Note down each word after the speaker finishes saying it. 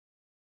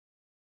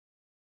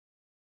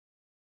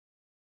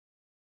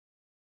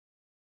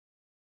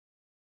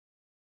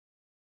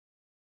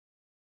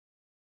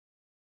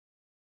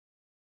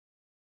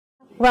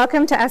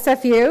Welcome to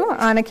SFU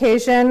on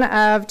occasion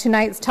of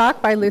tonight's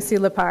talk by Lucy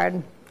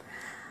Lippard.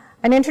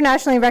 An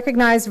internationally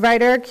recognized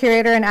writer,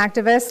 curator, and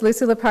activist,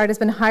 Lucy Lippard has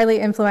been highly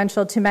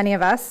influential to many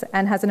of us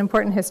and has an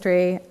important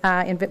history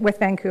with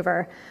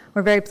Vancouver.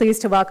 We're very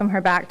pleased to welcome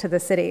her back to the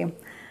city.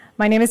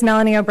 My name is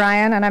Melanie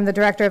O'Brien, and I'm the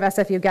director of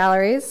SFU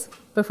Galleries.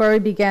 Before we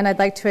begin, I'd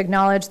like to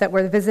acknowledge that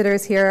we're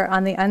visitors here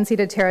on the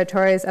unceded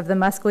territories of the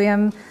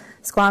Musqueam,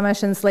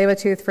 Squamish, and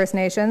Tsleil-Waututh First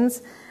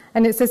Nations,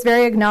 and it's this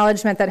very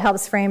acknowledgement that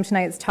helps frame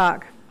tonight's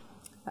talk.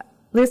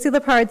 Lucy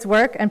Lippard's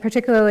work, and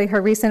particularly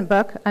her recent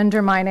book,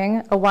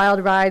 Undermining, A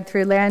Wild Ride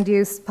Through Land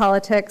Use,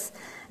 Politics,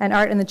 and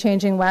Art in the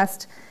Changing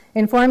West,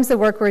 informs the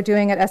work we're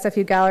doing at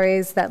SFU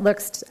Galleries that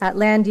looks at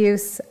land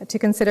use to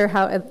consider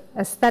how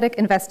aesthetic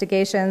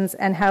investigations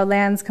and how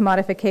land's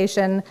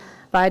commodification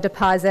by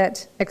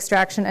deposit,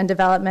 extraction, and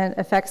development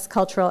affects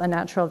cultural and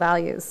natural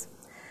values.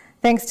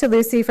 Thanks to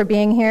Lucy for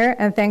being here,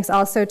 and thanks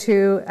also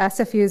to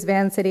SFU's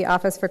Vancity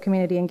Office for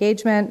Community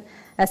Engagement,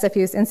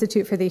 SFU's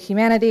Institute for the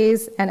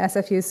Humanities, and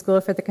SFU's School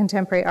for the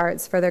Contemporary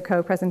Arts for their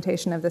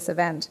co-presentation of this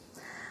event.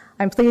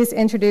 I'm pleased to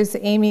introduce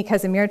Amy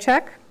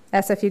Kazimirchuk,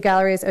 SFU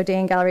Galleries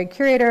O'Dane Gallery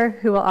Curator,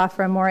 who will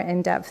offer a more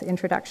in-depth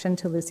introduction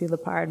to Lucy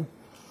Lippard.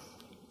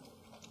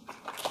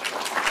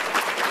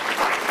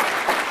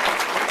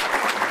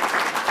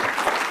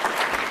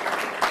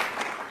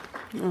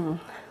 Oh,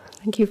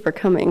 thank you for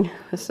coming.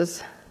 This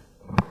is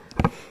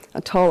a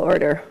tall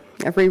order.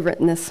 I've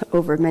rewritten this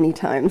over many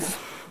times.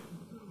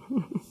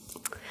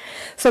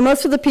 So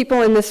most of the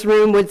people in this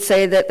room would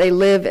say that they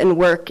live and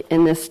work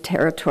in this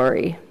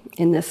territory,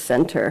 in this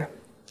center.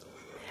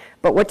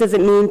 But what does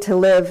it mean to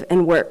live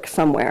and work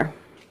somewhere?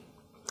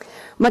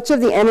 Much of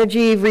the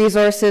energy,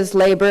 resources,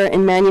 labor,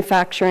 and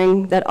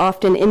manufacturing that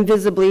often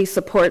invisibly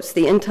supports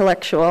the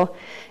intellectual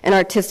and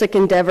artistic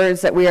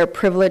endeavors that we are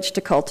privileged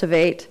to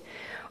cultivate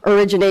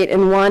originate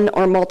in one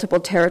or multiple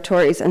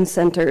territories and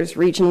centers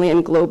regionally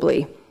and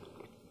globally.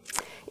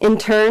 In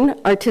turn,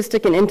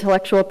 artistic and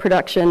intellectual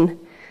production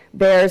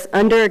bears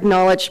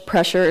under-acknowledged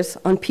pressures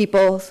on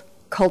peoples,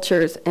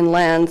 cultures, and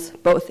lands,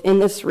 both in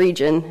this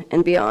region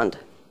and beyond.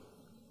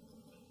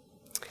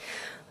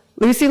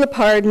 Lucy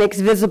Lippard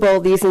makes visible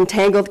these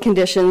entangled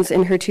conditions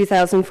in her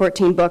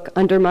 2014 book,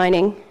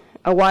 Undermining,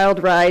 A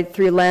Wild Ride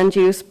Through Land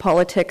Use,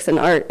 Politics, and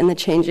Art in the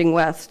Changing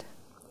West.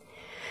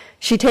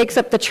 She takes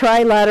up the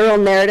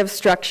trilateral narrative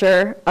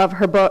structure of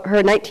her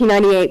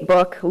 1998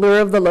 book, Lure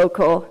of the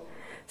Local,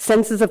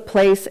 Senses of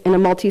Place in a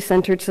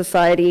Multi-Centered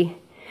Society,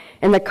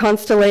 and the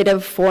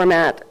constellative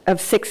format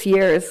of 6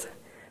 years,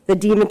 the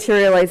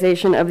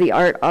dematerialization of the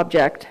art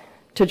object,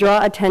 to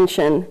draw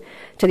attention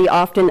to the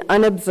often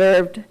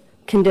unobserved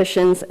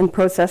conditions and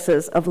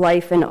processes of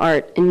life and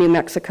art in New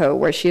Mexico,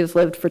 where she has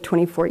lived for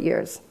 24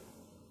 years.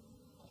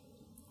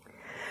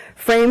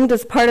 Framed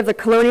as part of the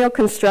colonial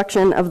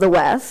construction of the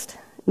West,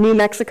 New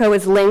Mexico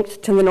is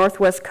linked to the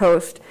Northwest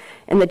coast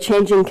and the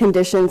changing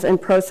conditions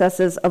and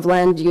processes of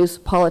land use,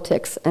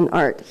 politics, and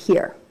art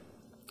here.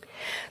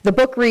 The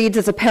book reads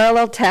as a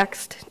parallel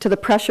text to the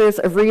pressures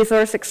of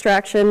resource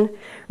extraction,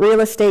 real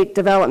estate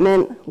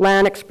development,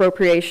 land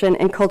expropriation,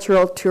 and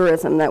cultural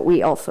tourism that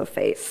we also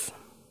face.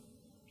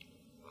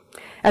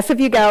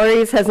 SFU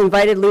Galleries has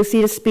invited Lucy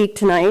to speak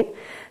tonight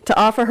to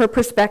offer her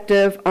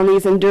perspective on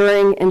these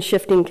enduring and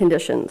shifting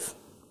conditions.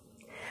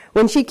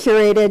 When she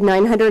curated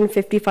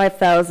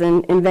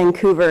 955,000 in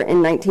Vancouver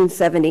in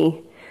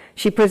 1970,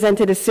 she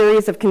presented a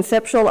series of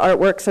conceptual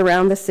artworks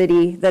around the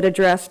city that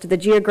addressed the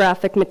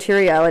geographic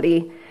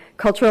materiality,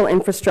 cultural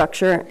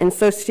infrastructure, and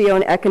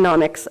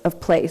socio-economics of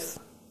place.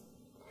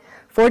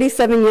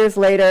 47 years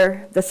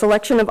later, the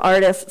selection of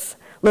artists,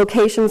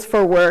 locations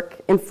for work,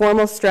 and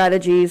formal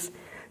strategies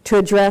to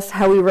address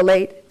how we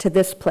relate to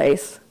this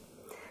place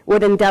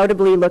would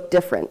undoubtedly look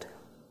different,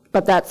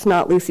 but that's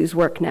not Lucy's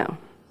work now.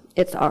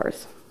 It's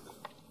ours.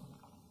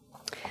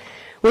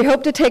 We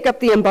hope to take up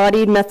the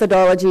embodied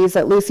methodologies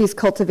that Lucy's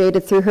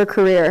cultivated through her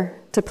career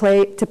to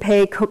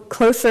pay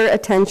closer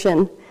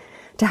attention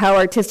to how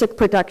artistic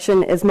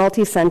production is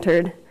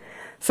multi-centered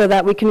so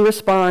that we can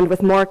respond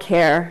with more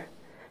care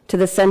to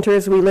the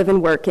centers we live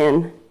and work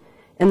in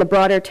and the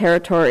broader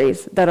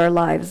territories that our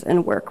lives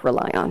and work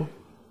rely on.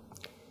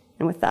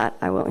 And with that,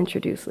 I will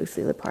introduce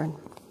Lucy Lippard.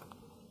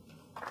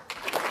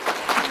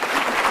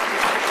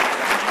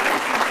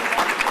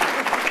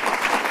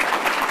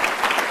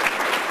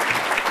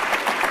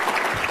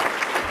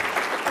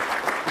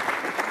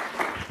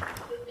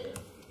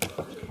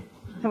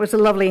 That was a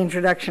lovely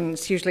introduction.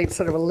 It's usually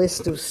sort of a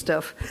list of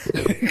stuff.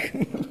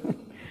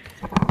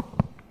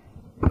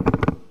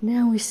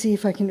 Now we see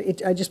if I can.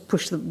 I just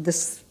push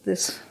this.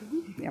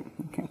 Yeah,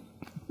 okay.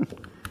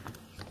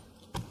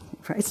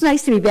 It's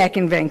nice to be back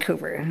in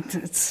Vancouver.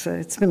 It's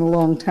been a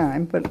long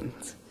time, but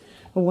it's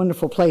a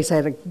wonderful place. I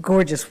had a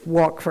gorgeous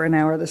walk for an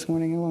hour this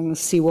morning along the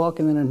seawalk,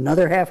 and then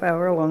another half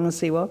hour along the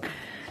seawalk.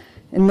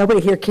 And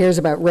nobody here cares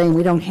about rain.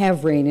 We don't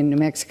have rain in New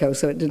Mexico,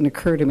 so it didn't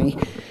occur to me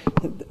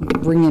to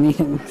bring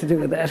anything to do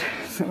with that.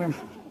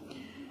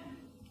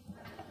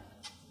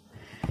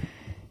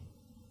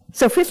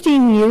 So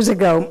 15 years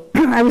ago,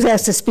 I was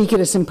asked to speak at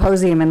a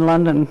symposium in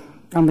London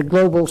on the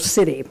global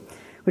city,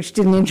 which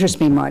didn't interest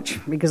me much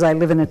because I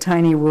live in a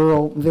tiny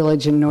rural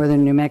village in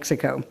northern New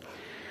Mexico.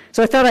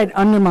 So I thought I'd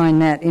undermine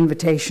that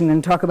invitation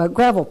and talk about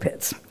gravel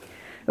pits,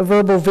 a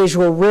verbal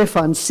visual riff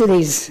on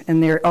cities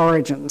and their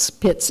origins,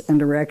 pits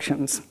and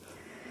erections,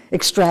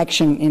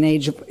 extraction in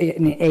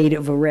aid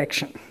of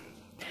erection.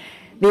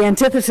 The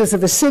antithesis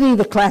of the city,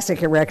 the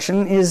classic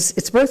erection, is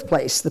its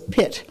birthplace, the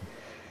pit.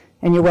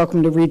 And you're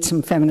welcome to read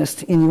some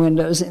feminist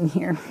innuendos in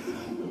here.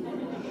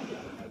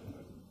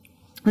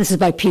 This is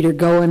by Peter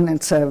Goen.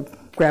 It's a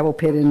gravel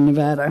pit in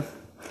Nevada.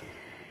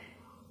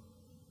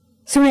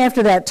 Soon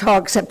after that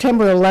talk,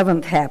 September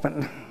 11th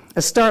happened.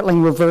 A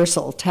startling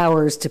reversal,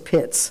 towers to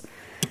pits.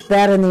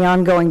 That and the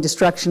ongoing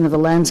destruction of the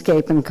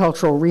landscape and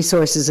cultural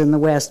resources in the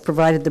West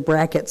provided the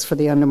brackets for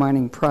the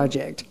Undermining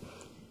project.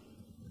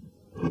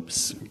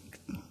 Oops,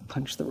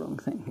 punched the wrong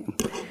thing.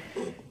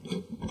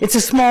 It's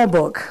a small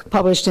book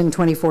published in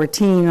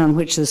 2014 on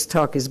which this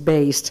talk is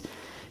based,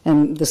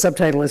 and the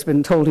subtitle has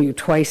been told to you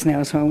twice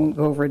now, so I won't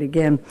go over it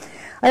again.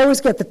 I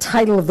always get the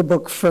title of the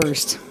book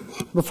first,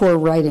 before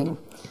writing.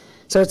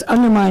 So it's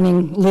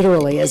Undermining,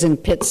 literally, as in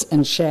pits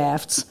and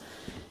shafts.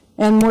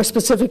 And more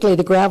specifically,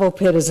 the gravel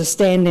pit is a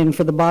stand-in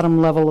for the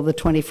bottom level of the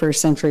 21st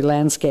century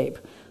landscape,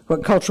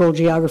 what cultural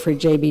geographer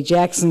J.B.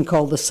 Jackson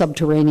called the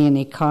subterranean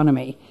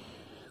economy,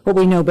 what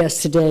we know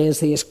best today as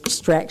the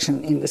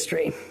extraction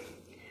industry.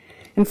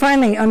 And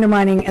finally,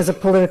 undermining as a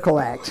political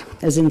act,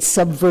 as in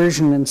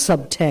subversion and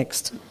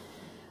subtext.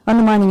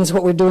 Undermining is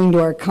what we're doing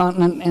to our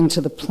continent and to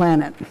the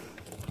planet.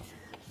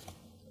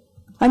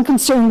 I'm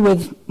concerned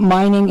with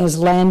mining as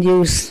land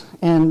use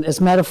and as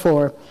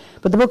metaphor,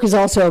 but the book is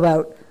also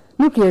about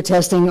nuclear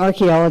testing,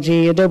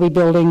 archaeology, adobe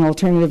building,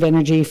 alternative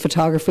energy,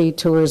 photography,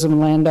 tourism,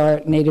 land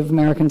art, Native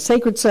American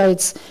sacred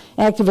sites,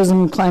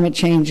 activism, climate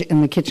change,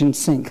 and the kitchen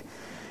sink,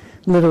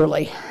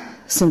 literally,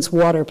 since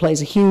water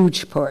plays a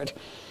huge part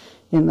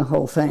in the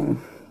whole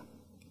thing.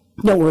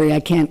 Don't worry, I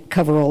can't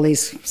cover all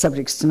these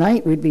subjects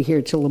tonight. We'd be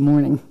here till the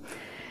morning.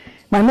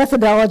 My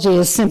methodology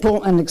is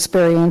simple and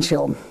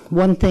experiential.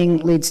 One thing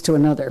leads to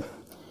another.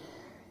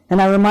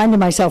 And I reminded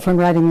myself when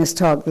writing this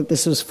talk that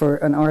this was for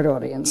an art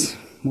audience,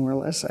 more or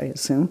less, I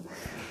assume.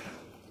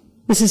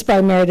 This is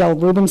by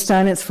Meridel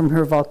Rubinstein. It's from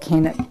her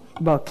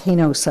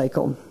volcano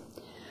cycle.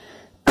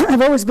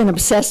 I've always been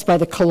obsessed by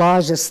the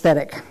collage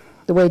aesthetic,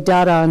 the way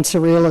Dada and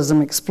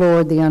Surrealism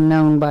explored the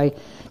unknown by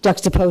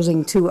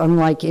juxtaposing two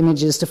unlike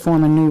images to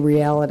form a new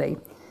reality.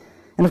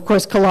 And of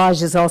course,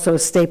 collage is also a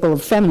staple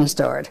of feminist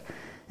art,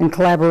 and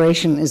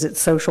collaboration is its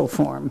social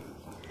form.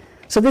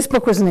 So this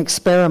book was an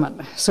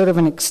experiment, sort of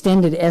an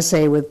extended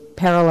essay with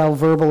parallel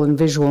verbal and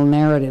visual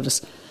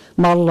narratives,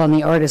 modeled on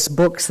the artists'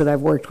 books that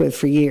I've worked with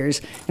for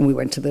years. And we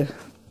went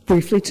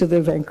briefly to the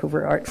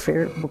Vancouver Art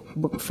Fair,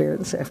 book fair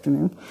this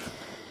afternoon.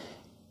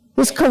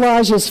 This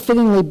collage is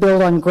fittingly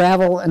built on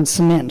gravel and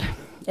cement,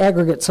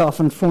 aggregates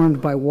often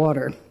formed by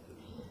water.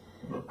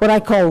 What I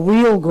call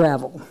real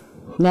gravel,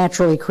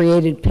 naturally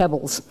created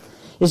pebbles,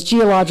 is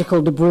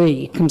geological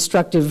debris,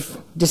 constructive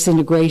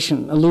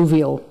disintegration,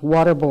 alluvial,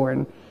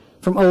 waterborne,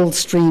 from old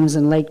streams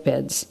and lake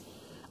beds.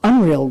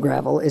 Unreal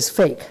gravel is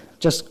fake,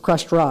 just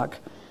crushed rock,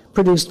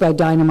 produced by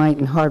dynamite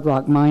and hard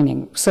rock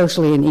mining,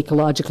 socially and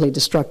ecologically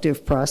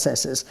destructive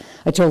processes.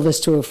 I told this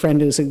to a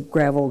friend who's a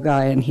gravel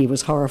guy, and he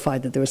was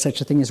horrified that there was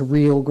such a thing as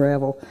real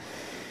gravel.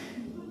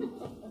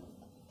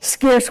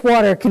 Scarce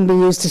water can be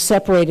used to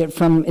separate it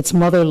from its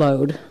mother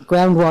lode.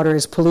 Groundwater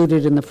is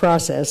polluted in the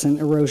process, and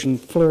erosion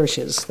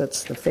flourishes.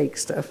 That's the fake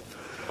stuff.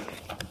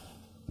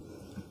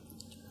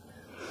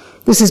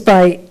 This is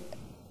by,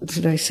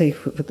 This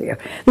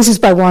is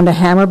by Wanda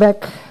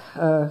Hammerbeck.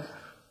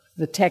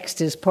 The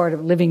text is part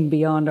of Living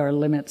Beyond Our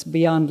Limits.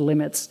 Beyond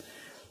Limits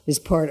is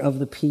part of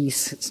the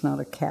piece. It's not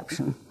a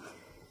caption.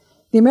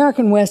 The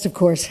American West, of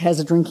course, has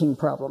a drinking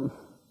problem.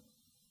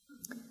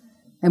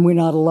 And we're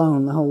not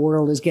alone. The whole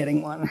world is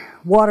getting one.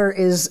 Water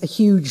is a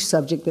huge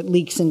subject that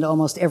leaks into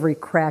almost every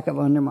crack of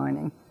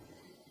undermining.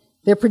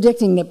 They're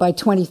predicting that by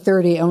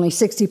 2030, only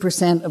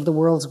 60% of the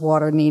world's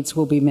water needs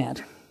will be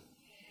met.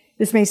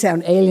 This may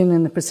sound alien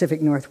in the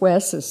Pacific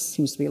Northwest. There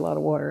seems to be a lot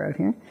of water out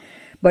here.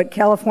 But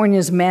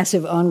California's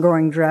massive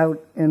ongoing drought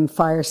and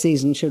fire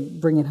season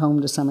should bring it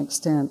home to some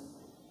extent.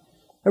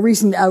 A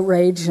recent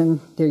outrage, and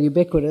they're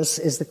ubiquitous,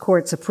 is the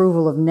court's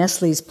approval of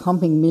Nestle's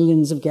pumping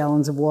millions of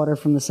gallons of water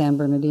from the San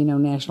Bernardino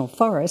National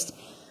Forest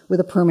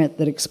with a permit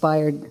that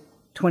expired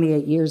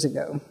 28 years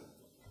ago.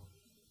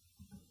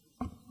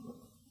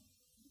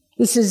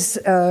 This is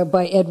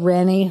by Ed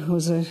Ranney,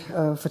 who's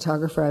a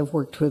photographer I've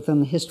worked with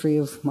on the history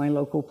of my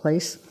local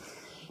place.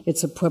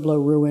 It's a Pueblo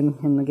ruin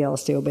in the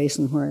Galisteo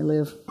Basin where I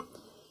live.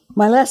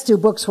 My last two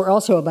books were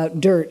also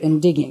about dirt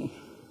and digging,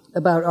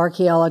 about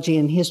archaeology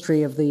and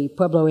history of the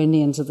Pueblo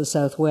Indians of the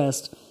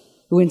Southwest,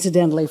 who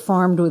incidentally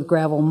farmed with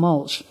gravel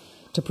mulch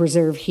to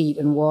preserve heat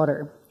and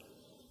water.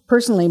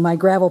 Personally, my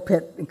gravel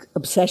pit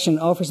obsession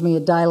offers me a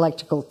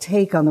dialectical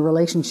take on the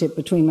relationship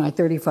between my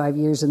 35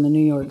 years in the New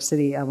York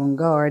City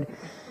avant-garde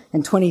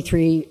and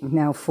 23,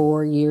 now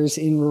 4 years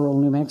in rural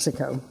New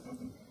Mexico.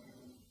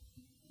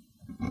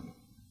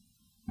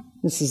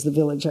 This is the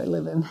village I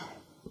live in.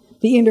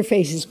 The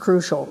interface is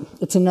crucial.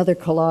 It's another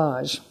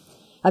collage.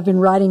 I've been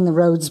riding the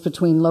roads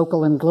between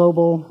local and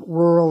global,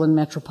 rural and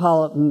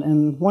metropolitan,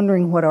 and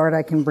wondering what art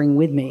I can bring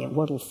with me and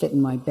what will fit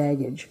in my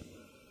baggage.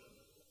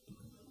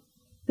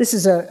 This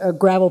is a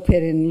gravel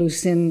pit in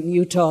Lucin,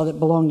 Utah that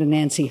belonged to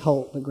Nancy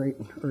Holt, the great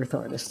earth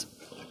artist.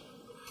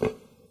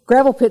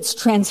 Gravel pits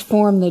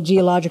transform the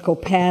geological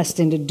past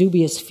into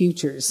dubious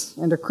futures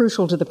and are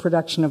crucial to the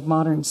production of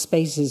modern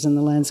spaces in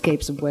the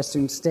landscapes of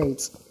Western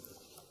states.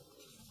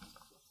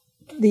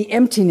 The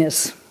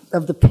emptiness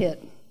of the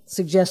pit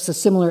suggests a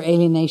similar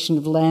alienation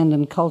of land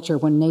and culture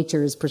when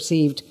nature is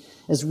perceived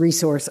as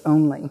resource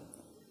only.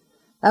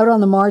 Out on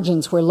the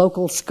margins, where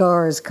local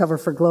scars cover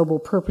for global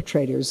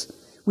perpetrators,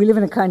 we live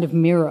in a kind of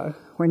mirror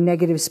where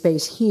negative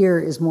space here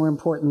is more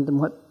important than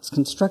what's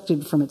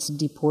constructed from its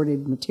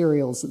deported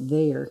materials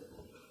there.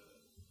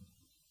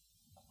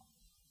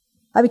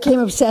 I became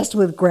obsessed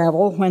with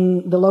gravel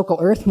when the local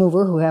earth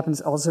mover, who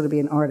happens also to be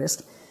an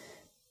artist,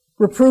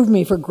 reproved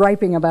me for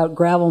griping about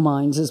gravel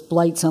mines as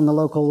blights on the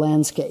local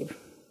landscape.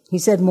 He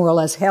said more or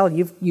less, hell,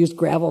 you've used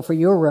gravel for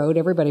your road.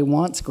 Everybody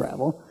wants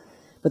gravel,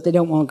 but they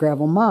don't want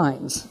gravel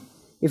mines.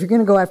 If you're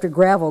going to go after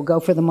gravel, go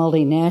for the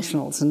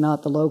multinationals and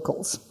not the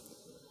locals.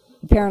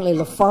 Apparently,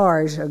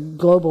 Lippard, a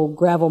global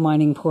gravel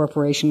mining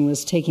corporation,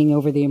 was taking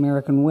over the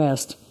American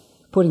West,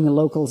 putting the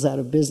locals out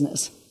of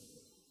business.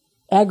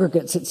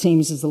 Aggregates, it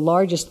seems, is the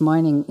largest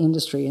mining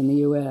industry in the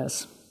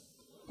U.S.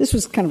 This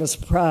was kind of a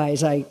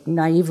surprise. I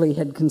naively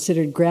had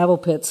considered gravel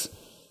pits,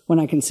 when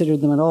I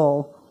considered them at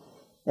all,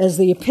 as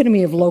the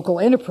epitome of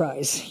local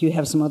enterprise. You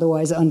have some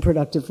otherwise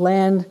unproductive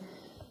land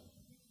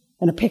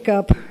and a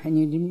pickup, and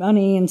you need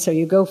money, and so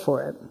you go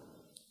for it.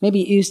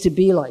 Maybe it used to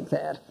be like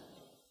that.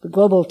 But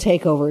global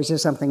takeovers are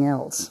something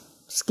else.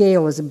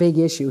 Scale is a big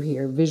issue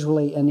here,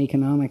 visually and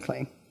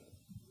economically.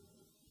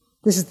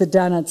 This is the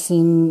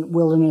Donatzin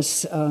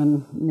Wilderness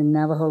in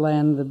Navajo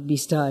land, the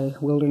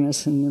Bistay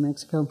Wilderness in New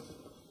Mexico.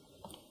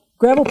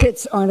 Gravel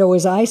pits aren't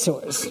always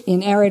eyesores.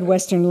 In arid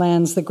western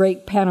lands, the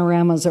great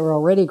panoramas are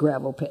already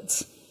gravel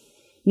pits.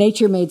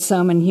 Nature made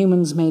some and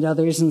humans made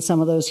others, and some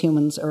of those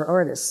humans are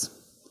artists.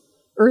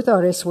 Earth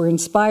artists were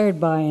inspired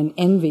by and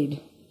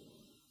envied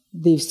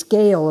the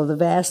scale of the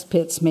vast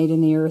pits made in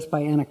the earth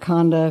by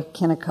Anaconda,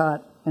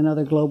 Kennecott, and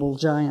other global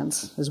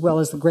giants, as well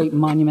as the great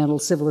monumental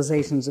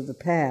civilizations of the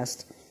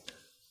past,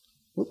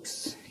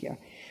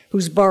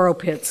 whose borrow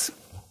pits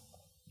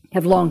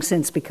have long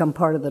since become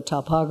part of the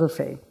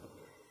topography.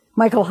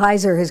 Michael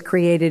Heiser has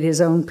created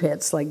his own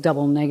pits, like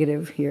Double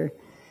Negative here,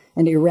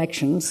 and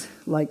erections,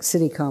 like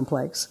City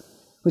Complex,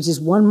 which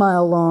is 1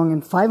 mile long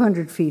and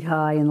 500 feet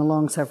high in the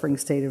long-suffering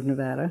state of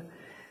Nevada,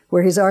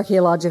 where his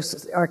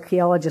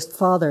archaeologist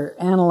father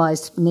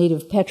analyzed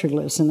native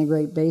petroglyphs in the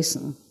Great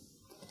Basin.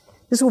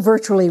 This will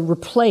virtually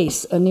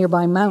replace a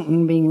nearby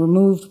mountain being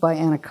removed by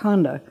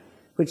Anaconda,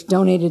 which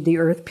donated the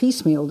earth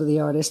piecemeal to the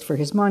artist for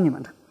his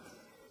monument.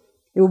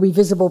 It will be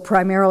visible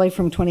primarily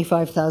from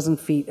 25,000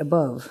 feet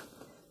above,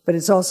 but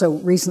it's also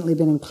recently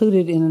been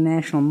included in a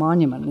national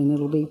monument, and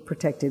it'll be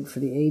protected for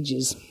the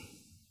ages.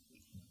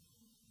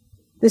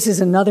 This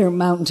is another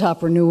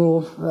mountaintop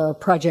renewal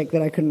project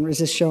that I couldn't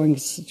resist showing.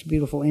 It's such a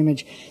beautiful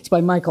image. It's by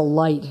Michael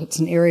Light. It's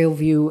an aerial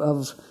view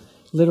of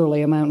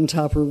literally a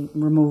mountaintop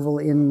removal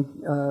in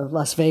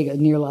Las Vegas,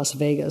 near Las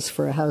Vegas,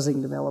 for a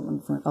housing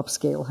development, for an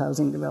upscale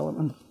housing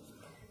development.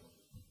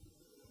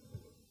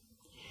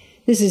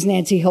 This is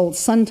Nancy Holt's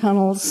sun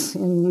tunnels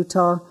in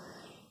Utah.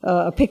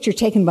 A picture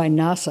taken by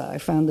NASA. I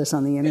found this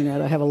on the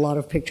internet. I have a lot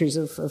of pictures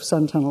of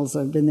sun tunnels.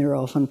 I've been there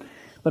often,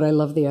 but I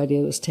love the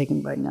idea it was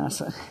taken by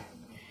NASA.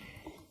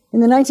 In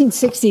the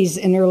 1960s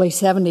and early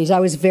 70s, I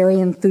was very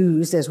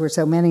enthused, as were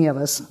so many of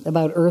us,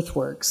 about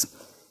earthworks,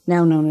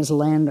 now known as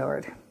land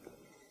art.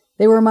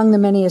 They were among the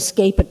many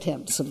escape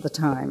attempts of the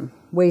time,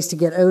 ways to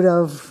get out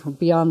of,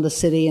 beyond the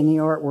city and the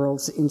art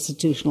world's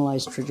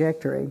institutionalized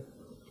trajectory.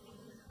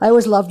 I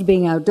always loved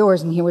being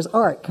outdoors, and here was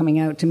art coming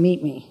out to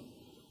meet me.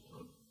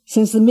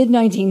 Since the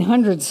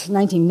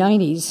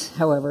mid-1990s,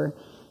 however,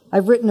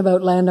 I've written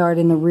about land art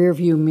in the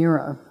rearview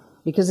mirror,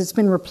 because it's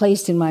been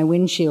replaced in my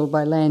windshield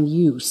by land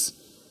use,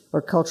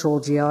 or cultural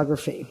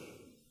geography.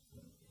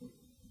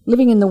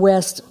 Living in the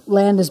West,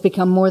 land has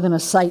become more than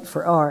a site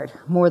for art,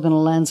 more than a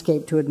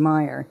landscape to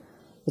admire.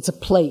 It's a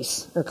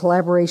place, a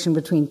collaboration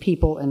between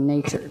people and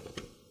nature.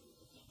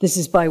 This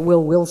is by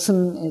Will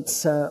Wilson.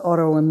 It's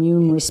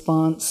autoimmune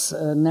response,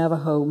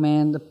 Navajo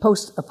man, the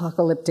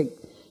post-apocalyptic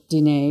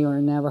Diné,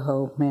 or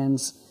Navajo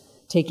man's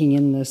taking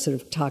in the sort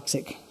of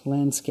toxic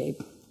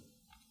landscape.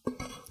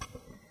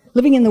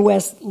 Living in the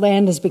West,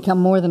 land has become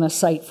more than a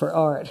site for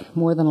art,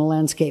 more than a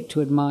landscape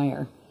to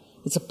admire.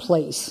 It's a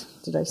place.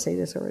 Did I say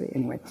this already?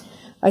 Anyway,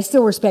 I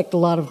still respect a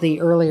lot of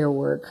the earlier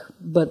work,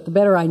 but the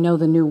better I know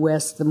the New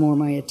West, the more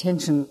my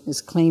attention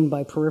is claimed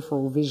by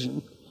peripheral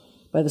vision,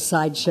 by the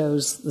side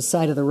shows, the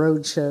side of the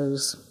road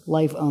shows,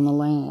 life on the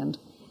land.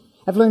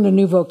 I've learned a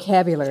new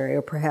vocabulary,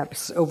 or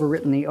perhaps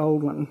overwritten the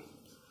old one.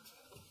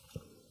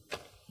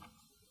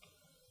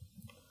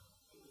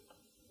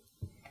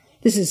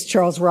 This is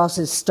Charles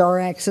Ross's star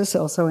axis,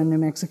 also in New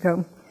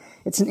Mexico.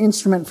 It's an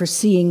instrument for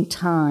seeing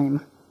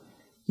time.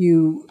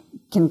 You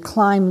can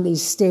climb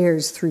these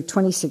stairs through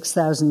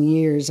 26,000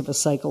 years of a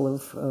cycle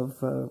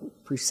of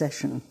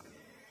precession.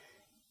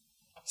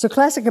 So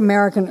classic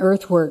American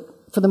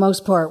earthwork, for the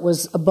most part,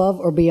 was above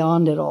or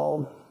beyond it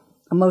all,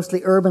 a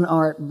mostly urban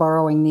art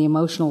borrowing the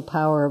emotional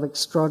power of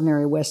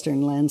extraordinary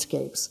Western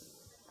landscapes.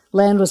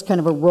 Land was kind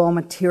of a raw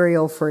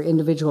material for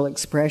individual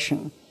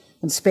expression,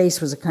 and space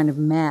was a kind of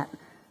mat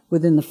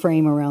within the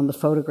frame around the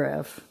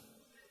photograph.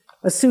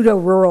 A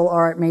pseudo-rural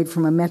art made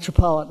from a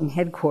metropolitan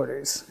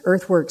headquarters.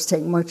 Earthworks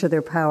take much of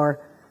their power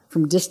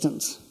from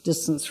distance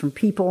from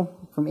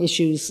people, from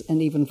issues,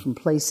 and even from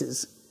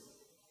places.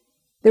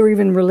 There were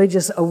even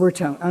religious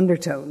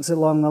undertones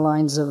along the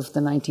lines of the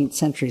 19th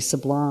century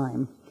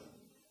sublime.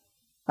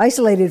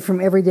 Isolated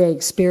from everyday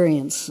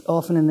experience,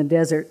 often in the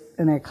desert,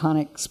 an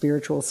iconic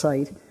spiritual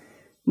site,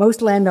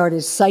 most land art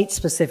is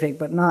site-specific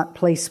but not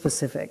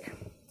place-specific,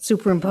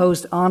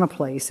 superimposed on a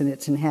place and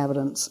its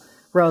inhabitants,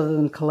 rather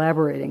than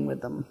collaborating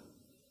with them.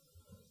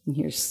 And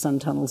here's sun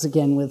tunnels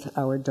again with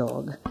our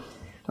dog,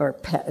 our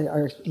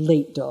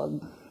late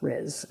dog,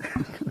 Rez.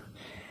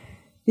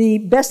 The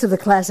best of the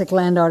classic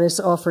land artists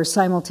offer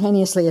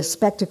simultaneously a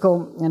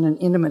spectacle and an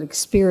intimate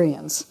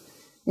experience,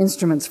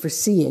 instruments for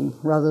seeing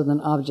rather than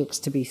objects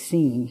to be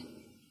seen.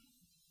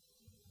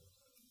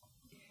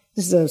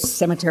 This is a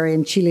cemetery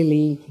in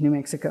Chilili, New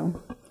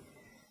Mexico.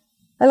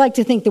 I like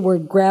to think the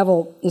word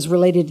gravel is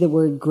related to the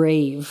word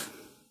grave.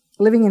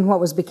 Living in what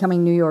was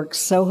becoming New York's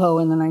Soho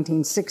in the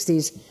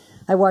 1960s,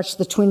 I watched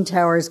the Twin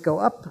Towers go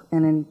up,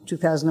 and in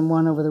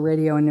 2001 over the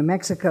radio in New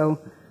Mexico,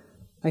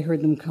 I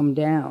heard them come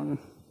down.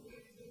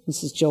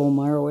 This is Joel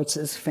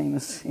Meyrowitz's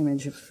famous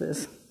image of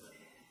this.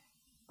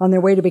 On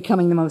their way to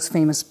becoming the most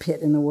famous pit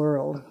in the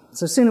world.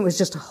 So soon it was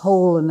just a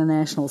hole in the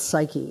national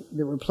psyche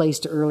that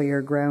replaced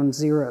earlier ground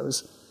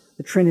zeros,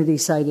 the Trinity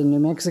site in New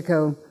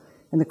Mexico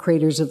and the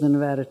craters of the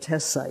Nevada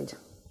test site.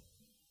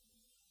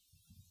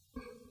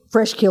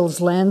 Freshkills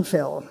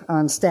Landfill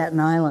on Staten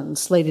Island,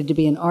 slated to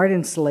be an art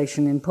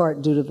installation in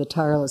part due to the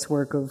tireless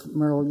work of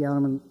Merle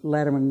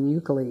Latterman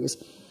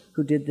Euclides,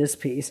 who did this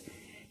piece,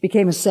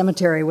 became a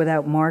cemetery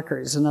without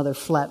markers, another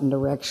flattened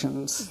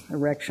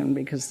erection,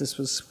 because this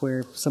was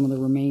where some of the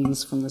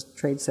remains from the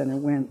Trade Center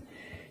went.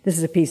 This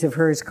is a piece of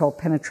hers called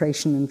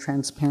Penetration and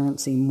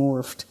Transparency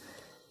Morphed,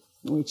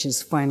 which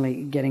is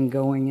finally getting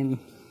going in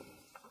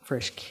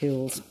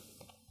Freshkills.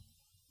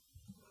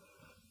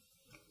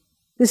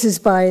 This is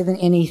by the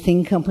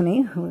Anything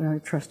Company, who I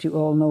trust you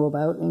all know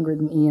about, Ingrid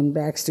and Ian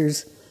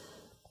Baxter's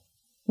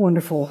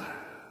wonderful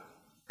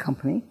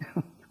company,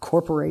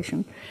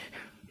 corporation,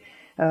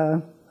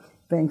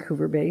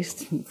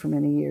 Vancouver-based for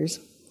many years.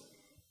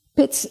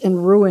 Pits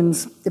and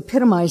ruins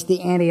epitomized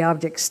the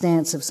anti-object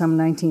stance of some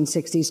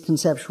 1960s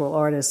conceptual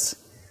artists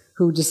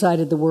who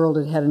decided the world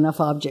had had enough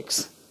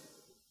objects,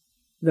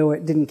 though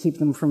it didn't keep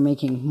them from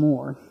making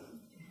more.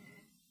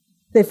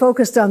 They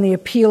focused on the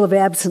appeal of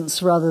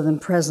absence rather than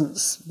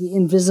presence, the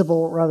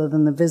invisible rather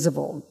than the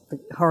visible, the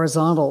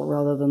horizontal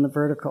rather than the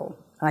vertical,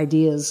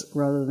 ideas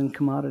rather than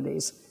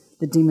commodities,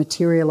 the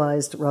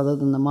dematerialized rather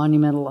than the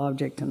monumental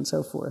object, and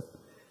so forth.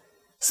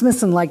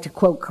 Smithson liked to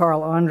quote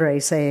Carl Andre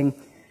saying,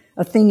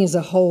 "A thing is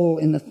a whole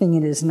in the thing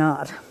it is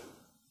not."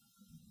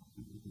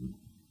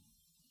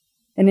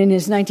 And in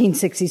his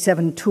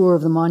 1967 tour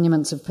of the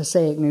monuments of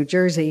Passaic, New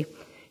Jersey,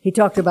 he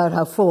talked about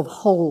how full of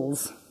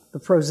holes the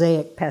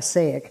prosaic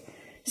Passaic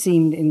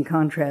seemed in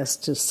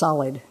contrast to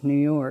solid New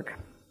York.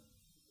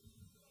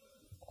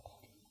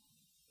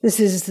 This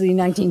is the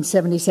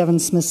 1977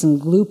 Smithson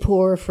glue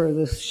pour for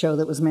the show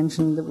that was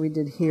mentioned that we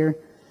did here,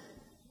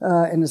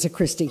 and it's a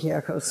Christy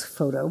Kyakos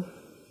photo.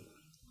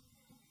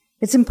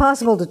 It's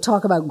impossible to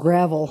talk about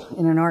gravel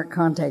in an art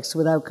context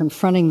without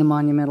confronting the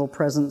monumental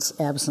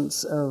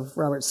absence of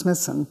Robert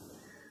Smithson,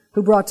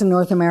 who brought to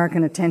North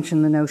American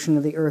attention the notion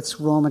of the Earth's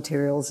raw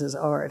materials as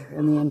art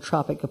and the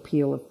entropic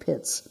appeal of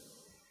pits.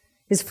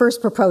 His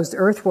first proposed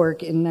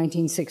earthwork in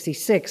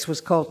 1966 was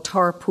called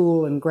Tar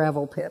Pool and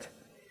Gravel Pit.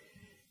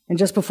 And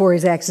just before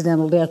his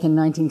accidental death in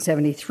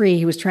 1973,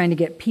 he was trying to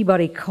get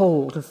Peabody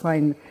Coal to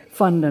fund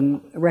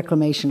a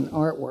reclamation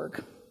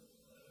artwork.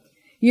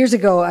 Years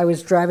ago, I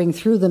was driving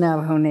through the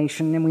Navajo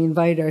Nation, and we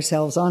invited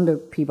ourselves onto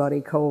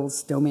Peabody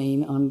Coal's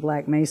domain on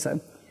Black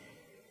Mesa,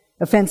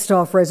 a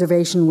fenced-off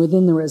reservation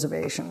within the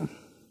reservation.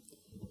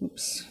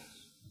 Oops.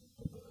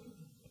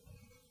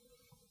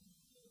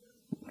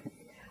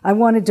 I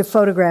wanted to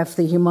photograph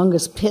the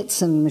humongous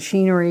pits and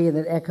machinery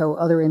that echo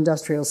other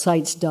industrial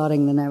sites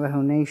dotting the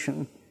Navajo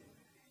Nation.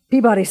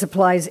 Peabody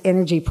supplied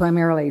energy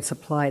primarily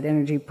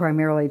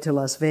to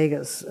Las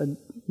Vegas, a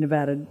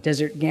Nevada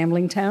desert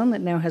gambling town that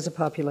now has a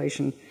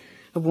population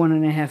of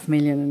 1.5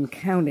 million and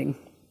counting.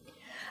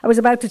 I was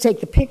about to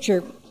take the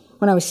picture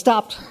when I was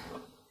stopped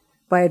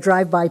by a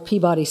drive-by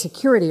Peabody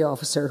security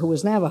officer who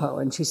was Navajo,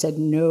 and she said,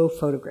 "No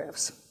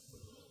photographs."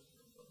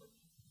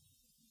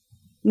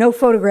 No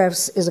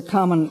photographs is a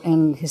common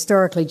and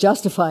historically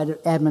justified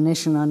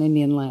admonition on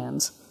Indian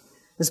lands,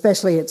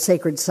 especially at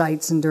sacred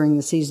sites and during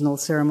the seasonal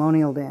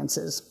ceremonial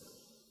dances.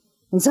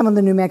 In some of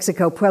the New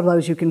Mexico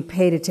pueblos, you can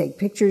pay to take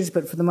pictures,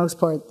 but for the most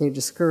part, they're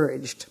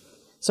discouraged.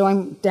 So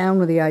I'm down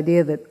with the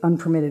idea that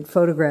unpermitted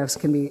photographs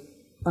can be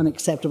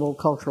unacceptable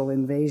cultural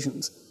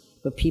invasions.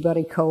 But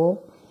Peabody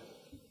Coal,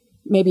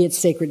 maybe it's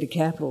sacred to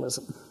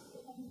capitalism.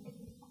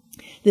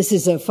 This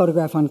is a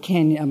photograph on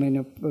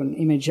an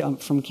image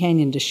from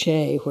Canyon de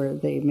Chelly, where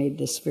they made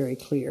this very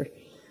clear,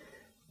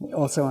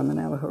 also on the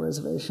Navajo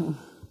Reservation.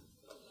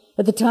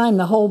 At the time,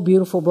 the whole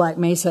beautiful Black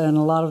Mesa and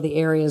a lot of the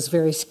area's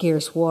very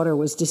scarce water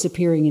was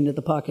disappearing into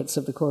the pockets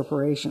of the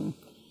corporation.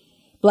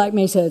 Black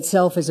Mesa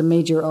itself is a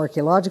major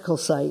archaeological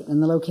site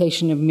and the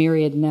location of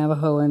myriad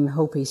Navajo and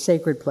Hopi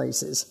sacred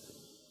places.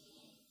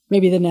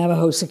 Maybe the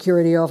Navajo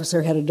security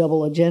officer had a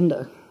double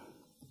agenda.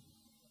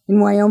 In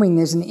Wyoming,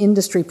 there's an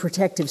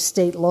industry-protective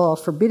state law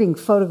forbidding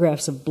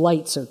photographs of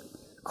blights or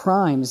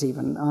crimes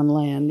even on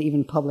land,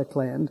 even public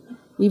land,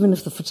 even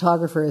if the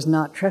photographer is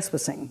not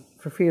trespassing,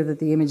 for fear that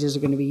the images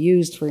are going to be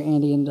used for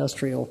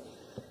anti-industrial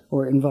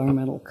or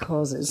environmental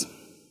causes.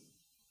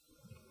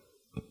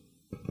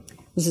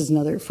 This is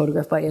another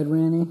photograph by Ed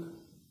Ranney.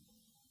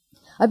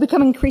 I've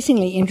become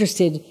increasingly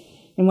interested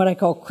in what I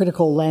call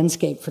critical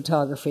landscape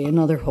photography,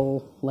 another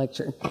whole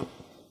lecture,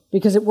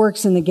 because it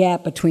works in the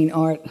gap between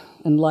art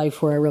and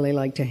life where I really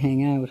like to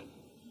hang out.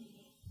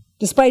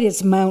 Despite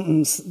its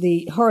mountains,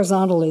 the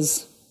horizontal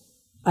is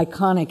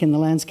iconic in the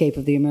landscape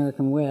of the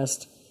American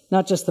West,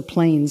 not just the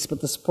plains,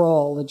 but the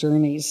sprawl, the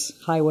journeys,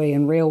 highway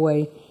and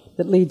railway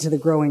that lead to the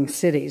growing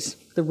cities,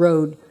 the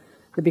road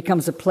that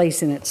becomes a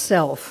place in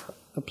itself,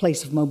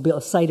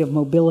 a site of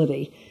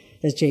mobility,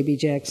 as J.B.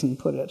 Jackson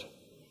put it.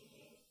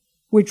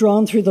 We're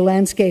drawn through the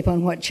landscape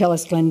on what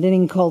cellist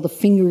Glendinning called the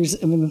fingers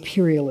of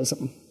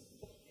imperialism.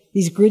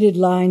 These gridded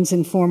lines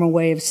inform a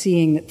way of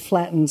seeing that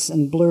flattens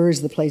and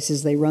blurs the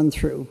places they run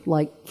through,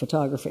 like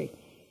photography,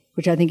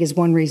 which I think is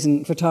one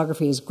reason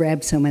photography has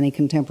grabbed so many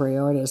contemporary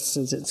artists,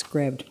 as it's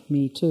grabbed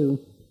me too.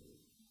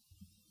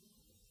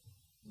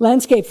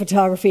 Landscape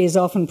photography is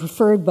often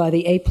preferred by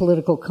the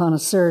apolitical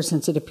connoisseur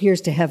since it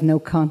appears to have no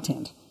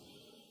content.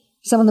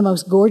 Some of the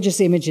most gorgeous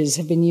images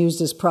have been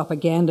used as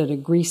propaganda to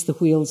grease the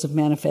wheels of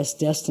manifest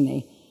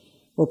destiny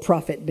or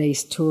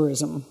profit-based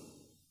tourism.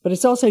 But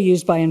it's also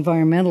used by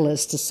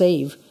environmentalists to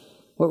save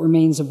what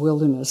remains of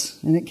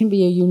wilderness, and it can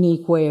be a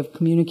unique way of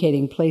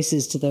communicating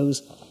places to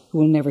those who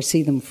will never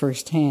see them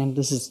firsthand.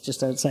 This is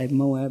just outside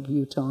Moab,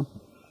 Utah.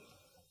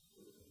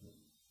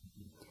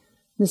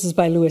 This is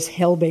by Louis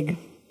Helbig.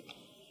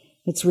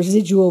 It's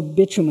residual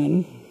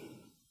bitumen,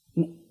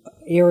 an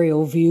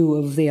aerial view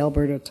of the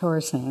Alberta tar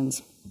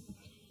sands.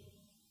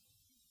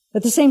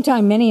 At the same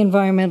time, many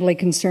environmentally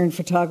concerned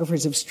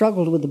photographers have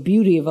struggled with the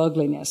beauty of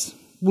ugliness.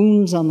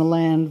 Wounds on the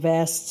land,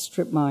 vast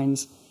strip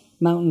mines,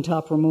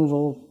 mountaintop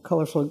removal,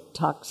 colorful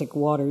toxic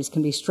waters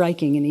can be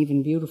striking and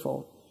even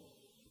beautiful.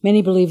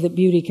 Many believe that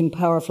beauty can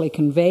powerfully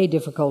convey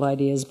difficult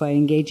ideas by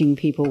engaging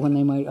people when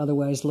they might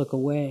otherwise look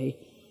away.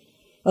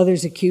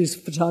 Others accuse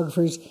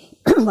photographers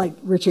like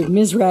Richard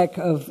Misrak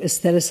of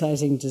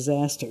aestheticizing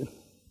disaster.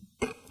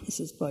 This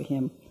is by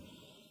him.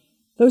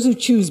 Those who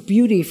choose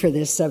beauty for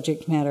this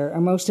subject matter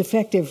are most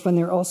effective when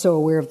they're also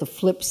aware of the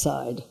flip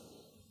side,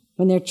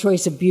 when their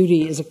choice of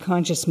beauty is a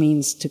conscious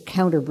means to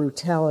counter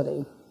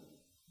brutality.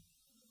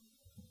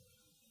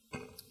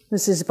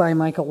 This is by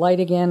Michael Light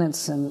again.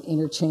 It's an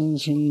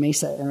interchange in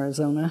Mesa,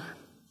 Arizona.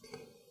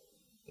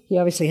 He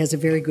obviously has a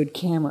very good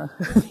camera.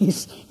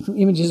 These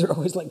images are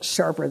always like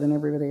sharper than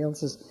everybody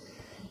else's.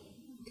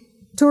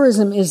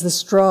 Tourism is the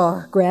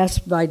straw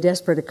grasped by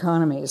desperate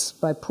economies,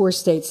 by poor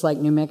states like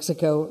New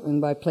Mexico, and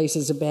by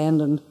places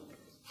abandoned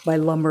by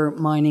lumber,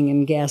 mining,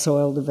 and gas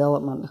oil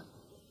development.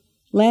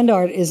 Land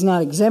art is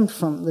not exempt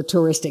from the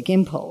touristic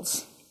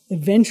impulse.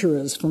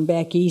 Adventurers from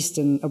back east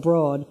and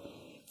abroad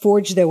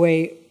forge their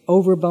way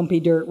over bumpy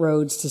dirt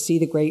roads to see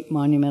the great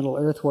monumental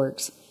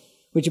earthworks,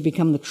 which have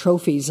become the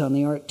trophies on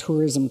the art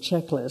tourism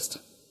checklist.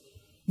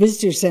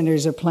 Visitor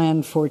centers are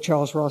planned for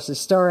Charles Ross's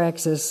Star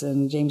Axis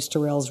and James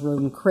Turrell's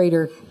Rodin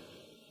Crater.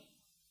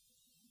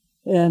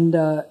 And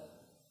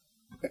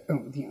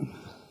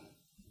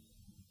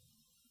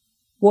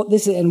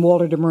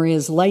Walter de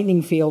Maria's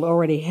Lightning Field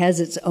already has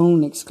its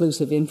own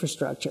exclusive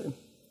infrastructure.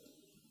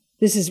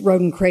 This is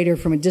Rodin Crater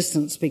from a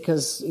distance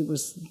because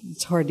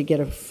it's hard to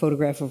get a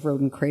photograph of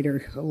Rodin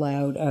Crater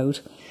allowed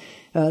out.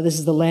 This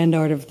is the land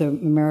art of the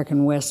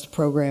American West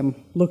program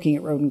looking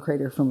at Rodin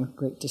Crater from a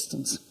great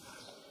distance.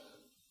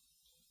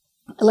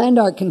 Land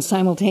art can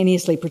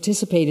simultaneously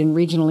participate in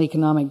regional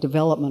economic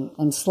development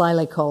and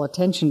slyly call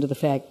attention to the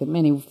fact that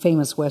many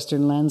famous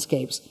Western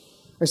landscapes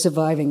are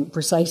surviving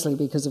precisely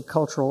because of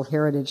cultural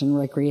heritage and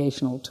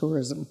recreational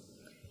tourism.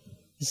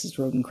 This is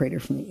Rodin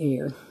Crater from the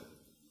air.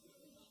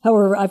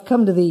 However, I've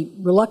come to the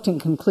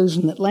reluctant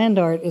conclusion that land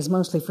art is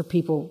mostly for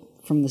people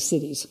from the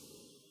cities.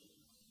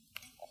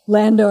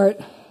 Land art,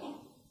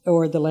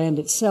 or the land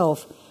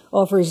itself,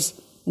 offers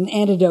an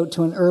antidote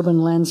to an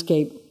urban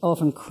landscape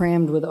often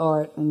crammed with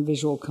art and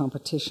visual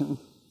competition.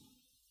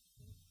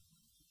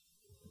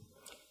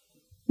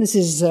 This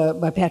is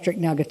by Patrick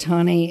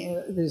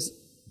Nagatani. There's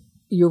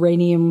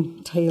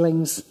uranium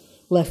tailings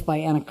left by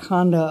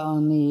Anaconda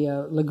on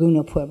the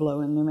Laguna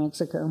Pueblo in New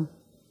Mexico.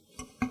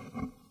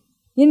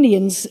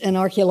 Indians and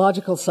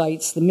archaeological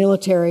sites, the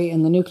military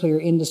and the nuclear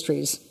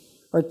industries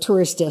are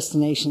tourist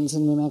destinations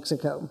in New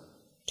Mexico.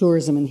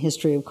 Tourism and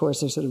history, of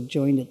course, are sort of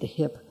joined at the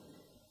hip.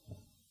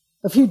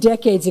 A few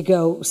decades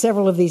ago,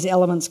 several of these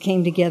elements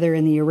came together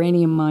in the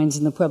uranium mines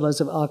in the pueblos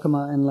of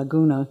Acoma and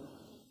Laguna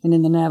and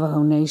in the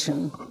Navajo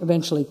Nation,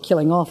 eventually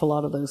killing off a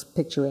lot of those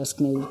picturesque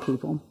native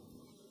people.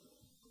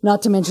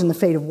 Not to mention the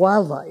fate of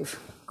wildlife.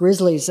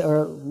 Grizzlies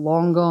are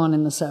long gone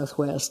in the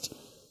Southwest.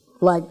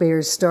 Black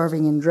bears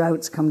starving in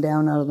droughts come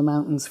down out of the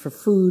mountains for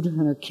food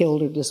and are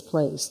killed or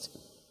displaced.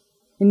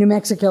 In New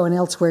Mexico and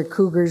elsewhere,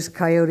 cougars,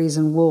 coyotes,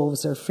 and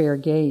wolves are fair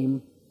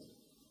game.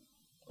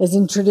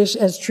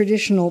 As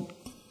traditional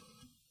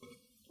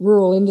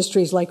rural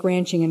industries like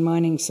ranching and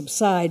mining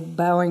subside,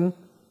 bowing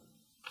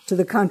to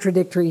the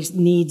contradictory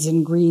needs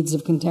and greeds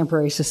of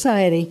contemporary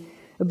society,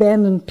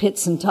 abandoned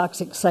pits and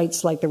toxic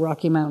sites like the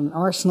Rocky Mountain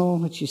Arsenal,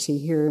 which you see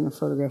here in a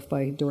photograph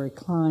by Dory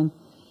Klein,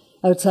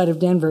 outside of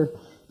Denver,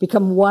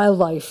 become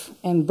wildlife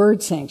and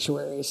bird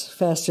sanctuaries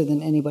faster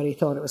than anybody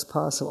thought it was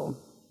possible.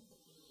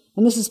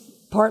 And this is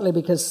partly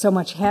because so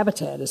much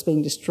habitat is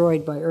being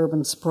destroyed by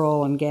urban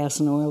sprawl and gas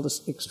and oil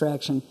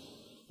extraction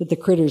that the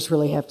critters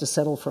really have to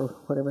settle for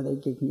whatever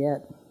they can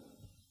get.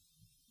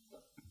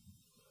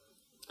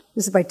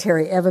 This is by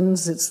Terry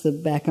Evans. It's the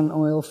Bakken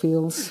oil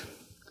fields.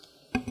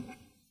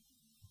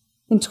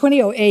 In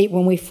 2008,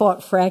 when we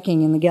fought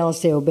fracking in the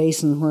Galisteo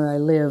Basin where I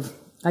live,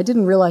 I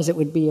didn't realize it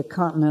would be a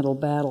continental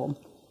battle.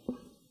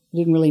 I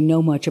didn't really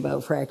know much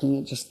about fracking.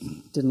 It just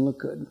didn't look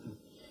good.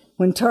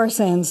 When tar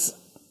sands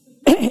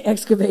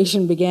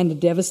excavation began to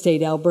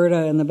devastate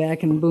Alberta and the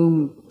Bakken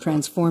boom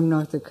transformed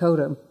North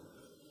Dakota,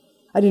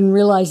 I didn't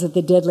realize that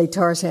the deadly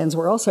tar sands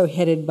were also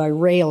headed by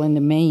rail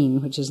into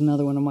Maine, which is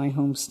another one of my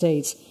home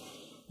states,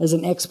 as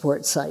an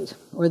export site,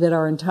 or that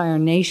our entire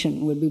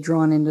nation would be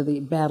drawn into the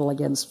battle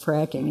against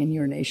fracking, and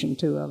your nation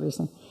too,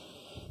 obviously,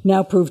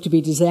 now proved to be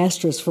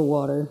disastrous for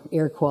water,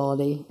 air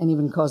quality, and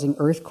even causing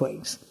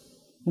earthquakes.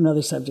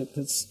 Another subject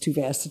that's too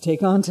vast to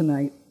take on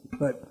tonight,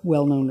 but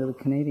well known to the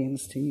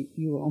Canadians, to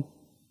you all.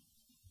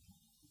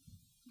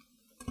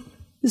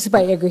 This is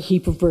by Edgar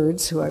Heap of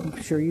Birds, who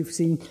I'm sure you've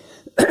seen.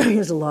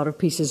 There's a lot of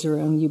pieces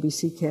around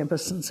UBC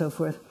campus and so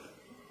forth.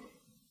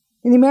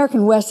 In the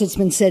American West, it's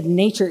been said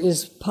nature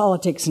is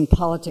politics and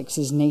politics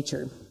is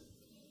nature.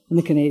 In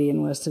the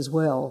Canadian West as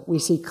well, we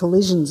see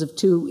collisions of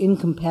two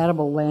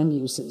incompatible land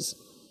uses,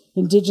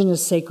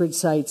 Indigenous sacred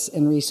sites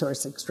and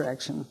resource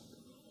extraction.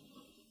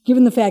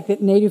 Given the fact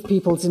that Native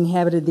peoples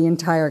inhabited the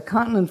entire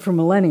continent for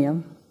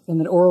millennia and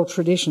that oral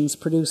traditions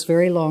produce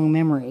very long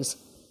memories,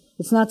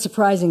 it's not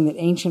surprising that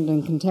ancient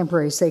and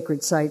contemporary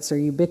sacred sites are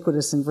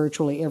ubiquitous in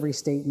virtually every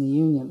state in the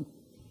Union.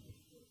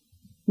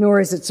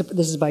 Nor is it,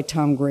 this is by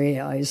Tom Gray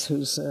Eyes,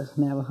 who's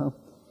Navajo,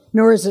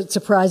 nor is it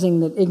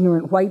surprising that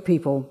ignorant white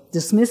people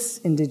dismiss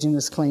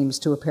Indigenous claims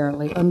to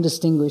apparently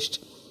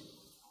undistinguished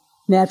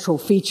natural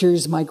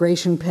features,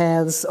 migration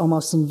paths,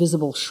 almost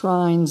invisible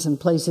shrines, and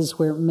places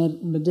where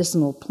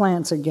medicinal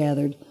plants are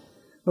gathered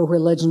or where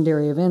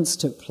legendary events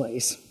took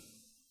place.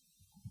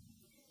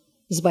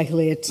 This is by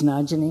Hilea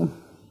Tnajini,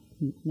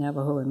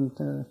 Navajo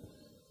and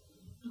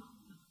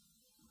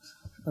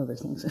other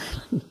things.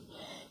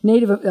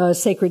 Native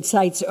sacred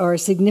sites are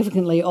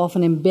significantly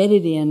often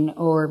embedded in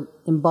or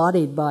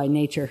embodied by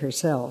nature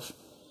herself.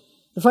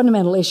 The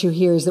fundamental issue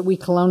here is that we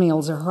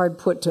colonials are hard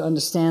put to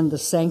understand the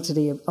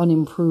sanctity of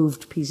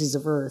unimproved pieces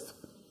of earth.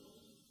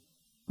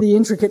 The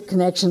intricate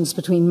connections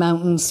between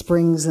mountains,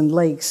 springs, and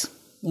lakes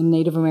in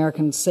Native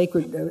American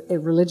sacred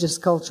religious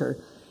culture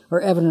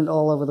are evident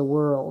all over the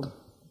world.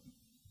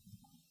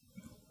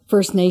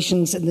 First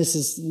Nations, and this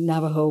is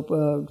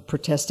Navajo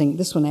protesting.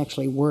 This one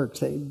actually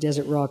worked.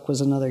 Desert Rock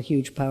was another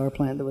huge power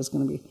plant that was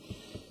going to be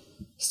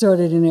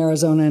started in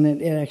Arizona,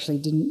 and it actually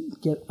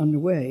didn't get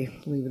underway,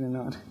 believe it or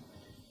not.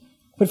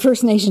 But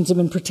First Nations have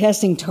been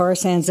protesting tar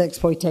sands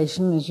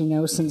exploitation, as you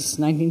know, since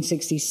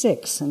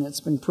 1966, and it's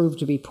been proved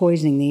to be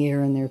poisoning the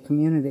air in their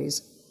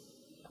communities.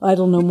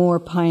 Idle No More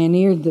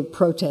pioneered the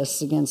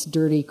protests against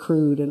dirty,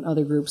 crude, and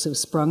other groups have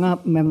sprung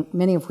up,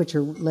 many of which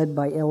are led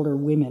by elder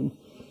women.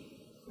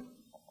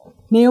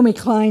 Naomi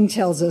Klein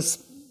tells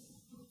us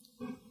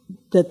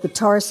that the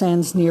tar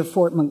sands near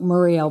Fort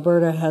McMurray,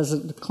 Alberta, has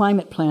a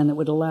climate plan that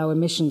would allow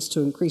emissions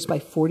to increase by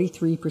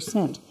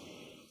 43%,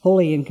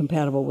 wholly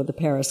incompatible with the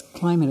Paris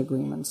climate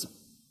agreements.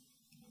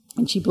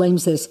 And she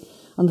blames this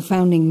on the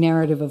founding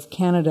narrative of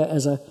Canada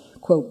as a,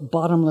 quote,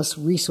 bottomless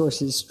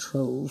resources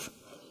trove.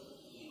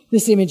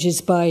 This image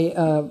is by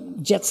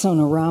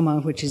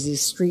Jetsonorama, which is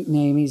his street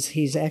name.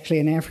 He's actually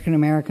an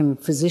African-American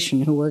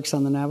physician who works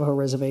on the Navajo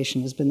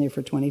reservation, has been there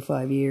for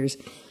 25 years,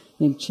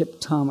 named Chip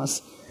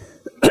Thomas.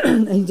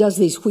 He does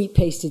these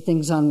wheat-pasted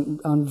things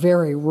on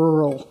very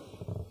rural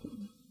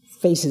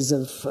faces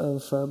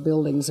of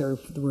buildings, or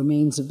the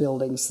remains of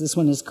buildings. This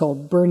one is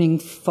called Burning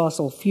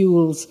Fossil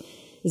Fuels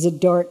is a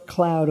Dark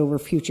Cloud Over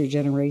Future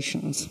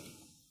Generations.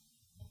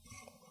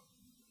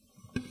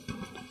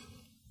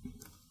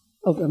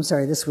 Oh, I'm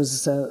sorry, this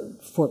was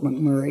Fort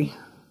McMurray.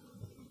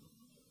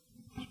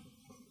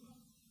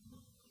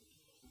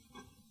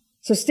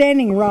 So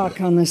Standing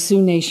Rock on the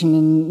Sioux Nation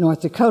in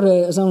North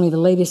Dakota is only the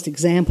latest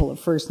example of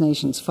First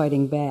Nations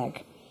fighting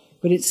back,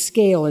 but its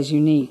scale is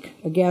unique,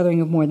 a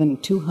gathering of more than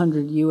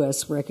 200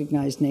 U.S.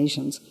 recognized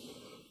nations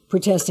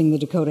protesting the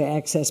Dakota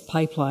Access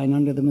Pipeline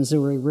under the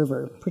Missouri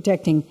River,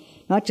 protecting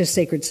not just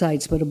sacred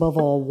sites, but above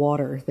all,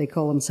 water. They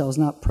call themselves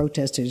not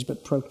protesters,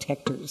 but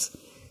protectors.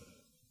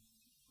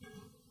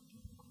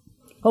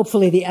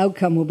 Hopefully the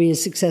outcome will be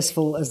as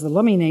successful as the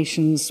Lummi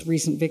Nation's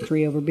recent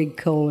victory over Big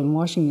Coal in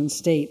Washington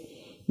State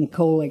in the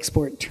coal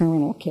export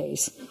terminal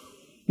case,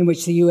 in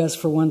which the U.S.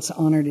 for once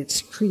honored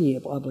its treaty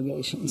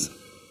obligations.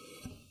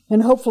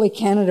 And hopefully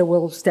Canada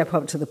will step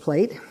up to the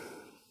plate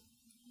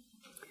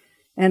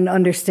and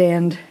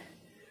understand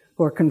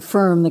or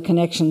confirm the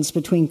connections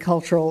between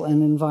cultural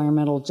and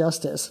environmental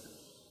justice.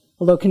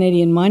 Although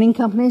Canadian mining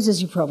companies,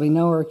 as you probably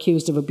know, are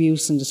accused of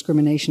abuse and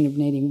discrimination of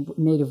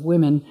Native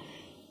women,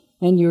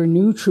 and your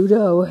new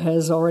Trudeau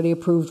has already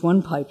approved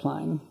one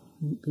pipeline.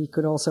 He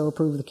could also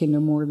approve the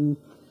Kinder Morgan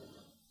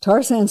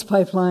tar sands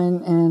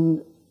pipeline,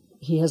 and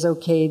he has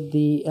okayed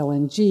the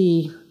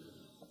LNG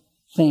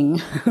thing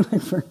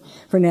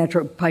for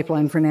natural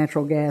pipeline for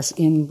natural gas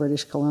in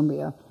British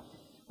Columbia,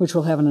 which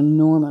will have an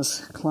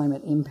enormous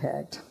climate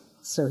impact.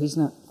 So he's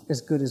not as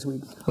good as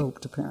we'd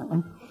hoped,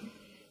 apparently.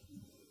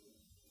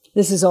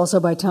 This is also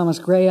by Thomas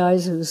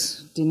Greyeyes,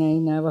 who's Diné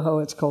Navajo.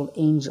 It's called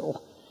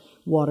Angel,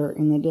 Water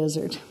in the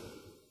Desert.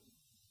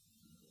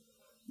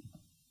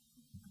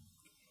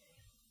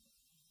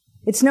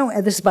 This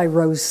is by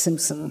Rose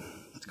Simpson.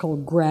 It's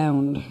called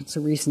Ground. It's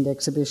a recent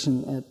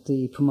exhibition at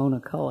the Pomona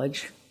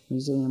College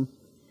Museum.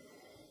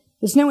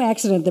 It's no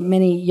accident that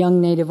many young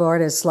Native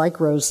artists like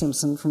Rose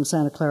Simpson from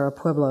Santa Clara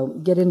Pueblo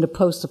get into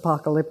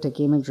post-apocalyptic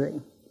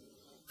imagery.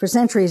 For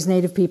centuries,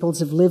 Native peoples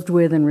have lived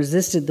with and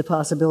resisted the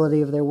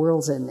possibility of their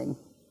worlds ending.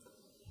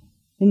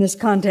 In this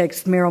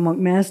context, Meryl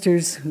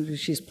McMasters,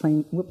 she's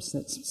playing, whoops,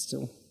 that's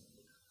still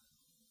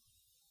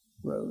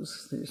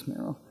Rose, there's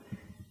Meryl,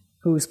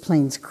 who's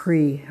Plains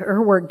Cree.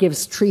 Her work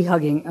gives tree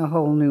hugging a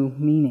whole new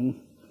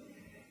meaning.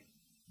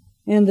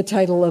 And the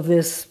title of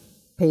this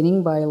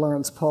painting by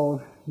Lawrence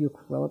Paul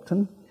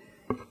Uke-Wellington,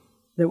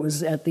 that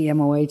was at the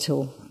MOA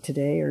till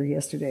today or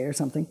yesterday or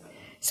something,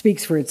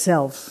 speaks for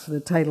itself. The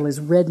title is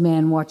Red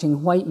Man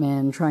Watching White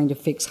Man Trying to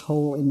Fix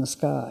Hole in the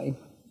Sky.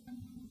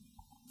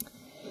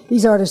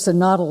 These artists are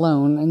not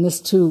alone, and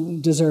this too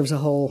deserves a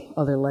whole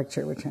other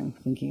lecture, which I'm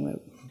thinking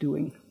about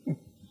doing.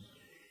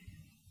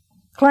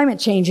 Climate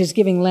change is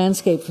giving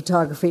landscape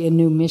photography a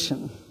new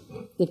mission.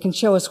 It can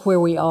show us where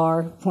we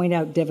are, point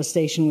out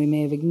devastation we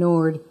may have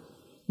ignored,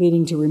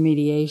 leading to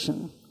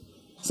remediation.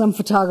 Some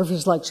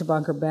photographers like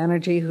Shubhankar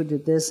Banerjee, who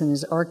did this in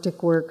his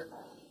Arctic work,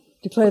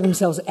 declare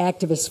themselves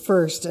activists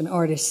first and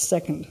artists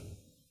second.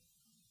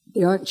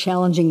 They aren't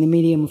challenging the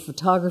medium of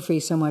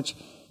photography so much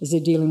as they're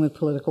dealing with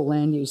political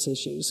land use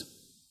issues.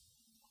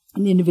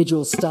 An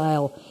individual's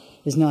style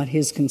is not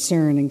his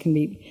concern and can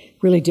be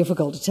really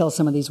difficult to tell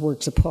some of these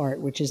works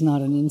apart, which is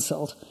not an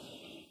insult.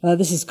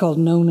 This is called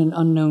Known and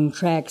Unknown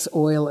Tracks,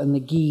 Oil and the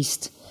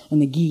Geese.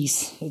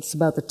 It's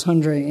about the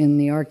tundra in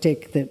the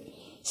Arctic that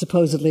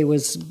supposedly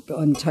was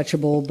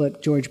untouchable,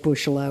 but George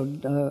Bush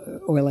allowed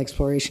oil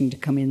exploration to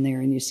come in there,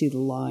 and you see the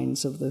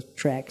lines of the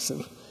tracks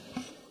of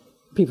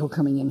people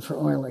coming in for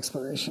oil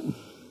exploration.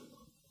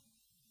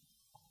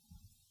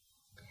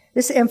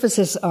 This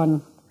emphasis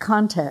on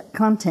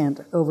content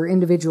over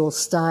individual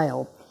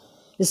style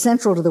is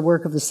central to the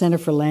work of the Center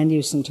for Land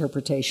Use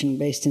Interpretation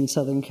based in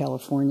Southern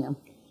California.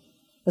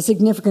 A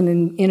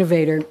significant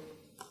innovator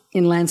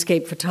in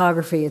landscape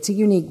photography, it's a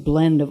unique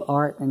blend of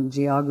art and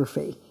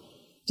geography,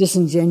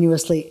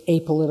 disingenuously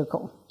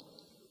apolitical,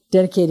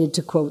 dedicated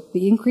to, quote,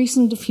 the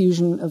increasing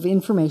diffusion of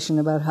information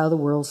about how the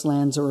world's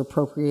lands are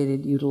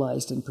appropriated,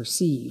 utilized, and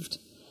perceived.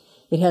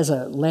 It has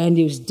a land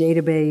use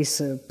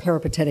database, a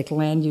peripatetic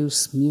land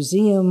use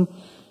museum,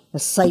 a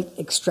site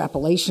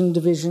extrapolation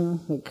division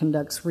that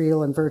conducts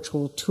real and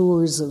virtual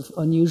tours of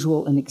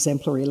unusual and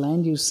exemplary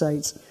land use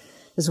sites,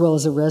 as well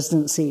as a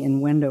residency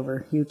in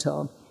Wendover,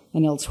 Utah,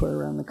 and elsewhere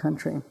around the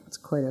country. It's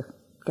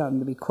gotten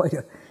to be quite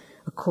a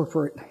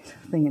corporate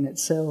thing in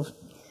itself.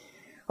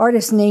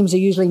 Artists' names are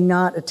usually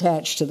not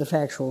attached to the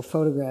factual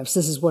photographs.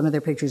 This is one of their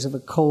pictures of a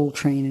coal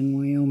train in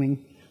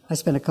Wyoming. I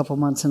spent a couple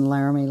months in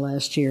Laramie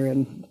last year,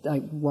 and I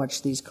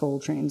watched these coal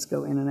trains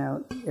go in and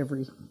out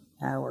every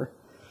hour.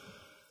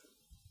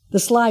 The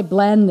sly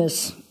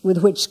blandness with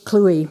which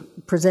Kluwe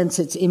presents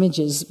its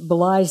images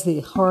belies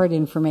the hard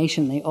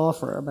information they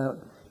offer about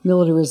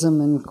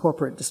militarism and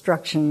corporate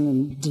destruction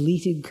and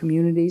deleted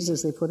communities,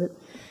 as they put it,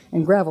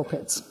 and gravel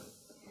pits.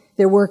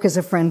 Their work, as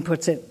a friend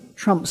puts it,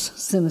 trumps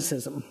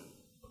cynicism.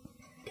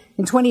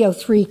 In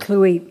 2003,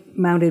 Kluwe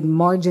mounted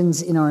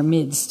Margins in Our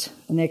Midst,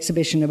 an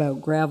exhibition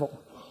about gravel,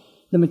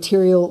 the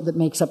material that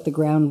makes up the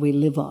ground we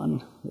live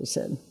on, they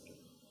said.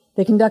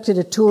 They conducted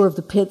a tour of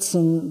the pits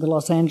in the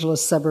Los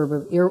Angeles suburb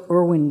of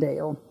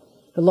Irwindale,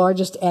 the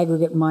largest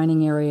aggregate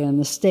mining area in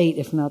the state,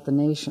 if not the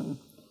nation.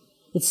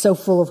 It's so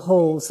full of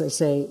holes, they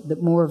say,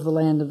 that more of the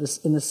land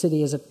in the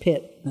city is a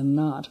pit than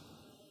not,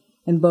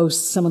 and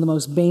boasts some of the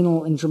most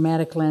banal and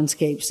dramatic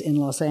landscapes in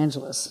Los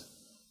Angeles.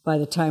 By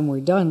the time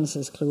we're done,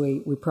 says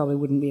Cluey, we probably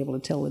wouldn't be able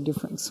to tell the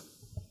difference.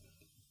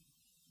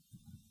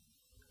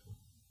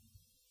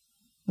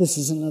 This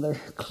is another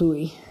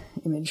Cluey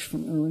image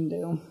from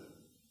Irwindale.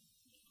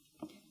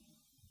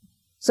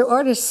 So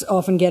artists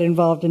often get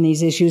involved in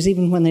these issues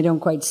even when they don't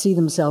quite see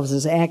themselves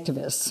as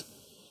activists.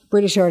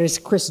 British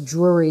artist Chris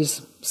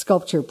Drury's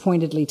sculpture,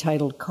 pointedly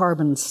titled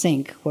Carbon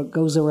Sink, What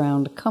Goes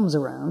Around Comes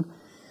Around,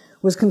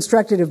 was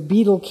constructed of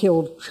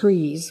beetle-killed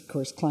trees, of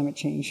course climate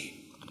change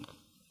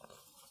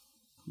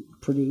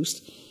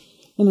produced,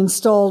 and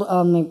installed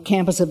on the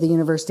campus of the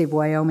University of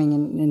Wyoming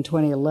in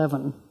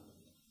 2011.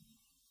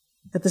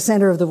 At the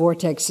center of the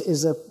vortex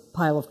is a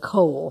pile of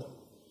coal.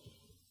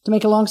 To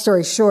make a long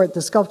story short,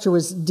 the sculpture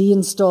was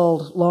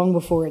deinstalled long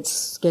before its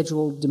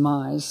scheduled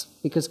demise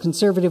because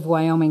conservative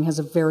Wyoming has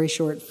a very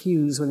short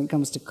fuse when it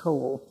comes to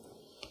coal.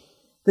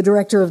 The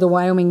director of the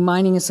Wyoming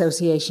Mining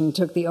Association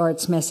took the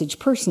arts message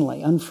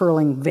personally,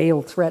 unfurling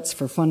veiled threats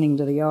for funding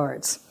to the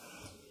arts.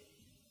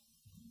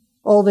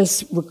 All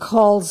this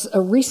recalls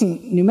a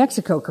recent New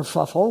Mexico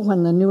kerfuffle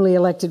when the newly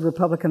elected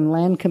Republican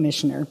land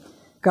commissioner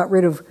got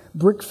rid of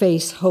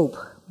Brickface Hope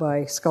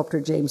by sculptor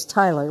James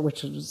Tyler,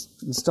 which was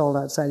installed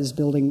outside his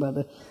building by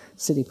the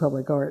City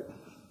Public Art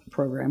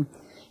program,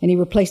 and he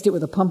replaced it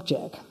with a pump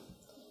jack.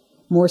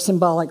 More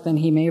symbolic than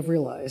he may have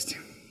realized.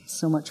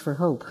 So much for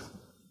hope.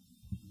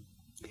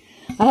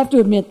 I have to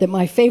admit that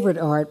my favorite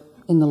art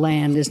in the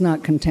land is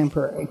not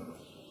contemporary.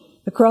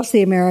 Across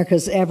the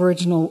Americas,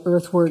 Aboriginal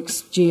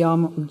earthworks,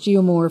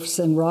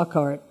 geomorphs, and rock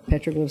art,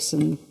 petroglyphs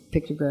and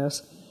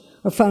pictographs,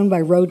 are found by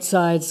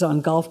roadsides,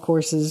 on golf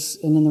courses,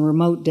 and in the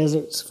remote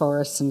deserts,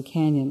 forests, and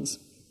canyons.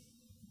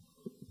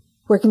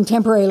 Where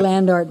contemporary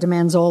land art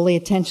demands all the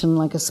attention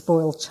like a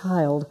spoiled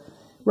child,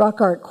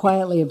 rock art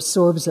quietly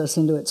absorbs us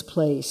into its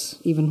place,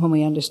 even when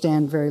we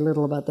understand very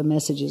little about the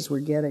messages we're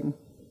getting.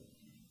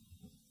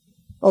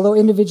 Although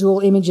individual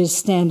images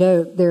stand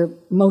out, they're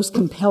most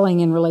compelling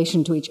in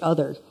relation to each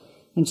other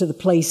and to the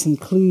place and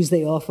clues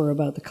they offer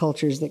about the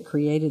cultures that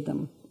created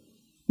them.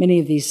 Many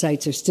of these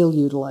sites are still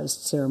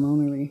utilized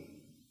ceremonially.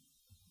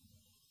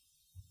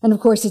 And of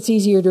course, it's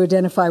easier to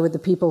identify with the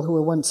people who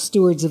were once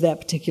stewards of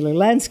that particular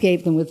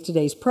landscape than with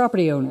today's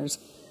property owners,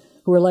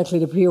 who are likely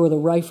to appear with a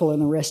rifle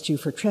and arrest you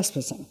for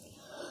trespassing.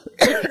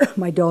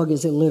 My dog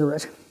is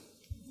illiterate.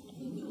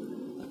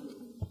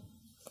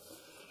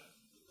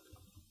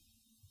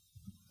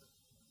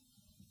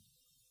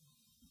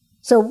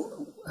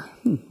 So,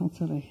 I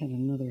thought I had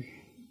another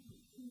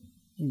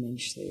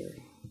image there.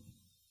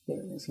 There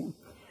it is, yeah.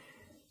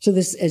 So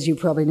this, as you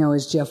probably know,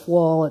 is Jeff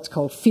Wall. It's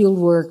called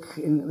Fieldwork,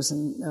 and it was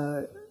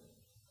in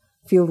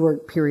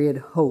Fieldwork period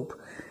Hope.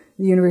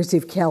 The University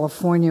of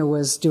California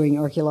was doing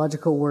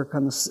archaeological work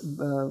on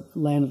the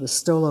land of the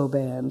Stolo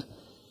Band,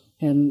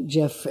 and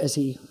Jeff, as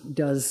he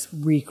does,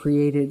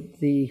 recreated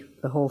the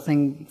whole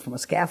thing from a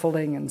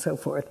scaffolding and so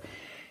forth,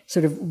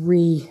 sort of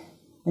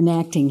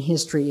reenacting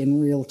history in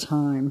real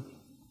time.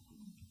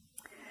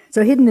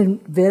 So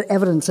hidden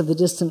evidence of the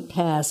distant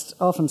past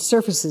often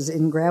surfaces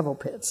in gravel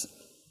pits.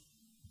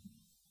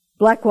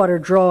 Blackwater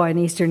Draw in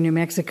eastern New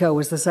Mexico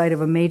was the site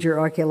of a major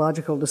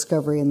archaeological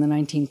discovery in the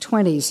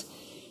 1920s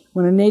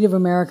when a Native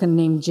American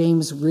named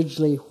James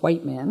Ridgely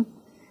Whiteman,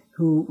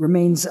 who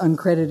remains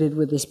uncredited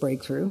with this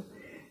breakthrough,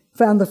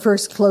 found the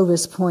first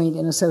Clovis point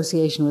in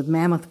association with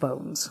mammoth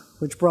bones,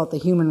 which brought the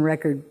human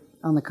record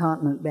on the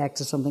continent back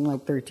to something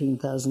like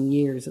 13,000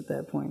 years at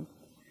that point.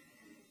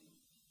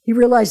 He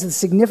realized the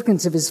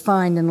significance of his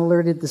find and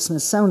alerted the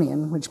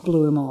Smithsonian, which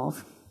blew him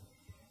off.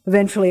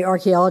 Eventually,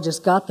 archaeologists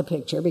got the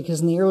picture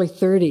because in the early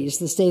 30s,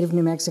 the state of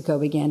New Mexico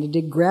began to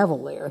dig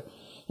gravel there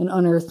and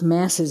unearthed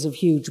masses of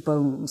huge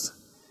bones.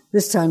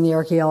 This time, the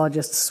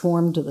archaeologists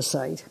swarmed to the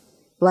site.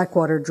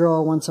 Blackwater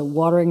Draw, once a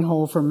watering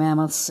hole for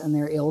mammoths and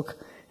their ilk,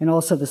 and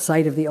also the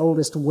site of the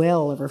oldest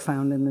well ever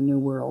found in the New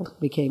World,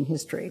 became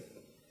history.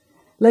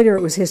 Later,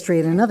 it was history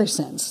in another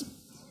sense.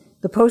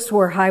 The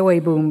post-war highway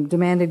boom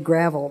demanded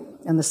gravel,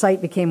 and the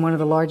site became one of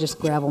the largest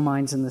gravel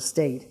mines in the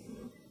state.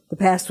 The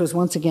past was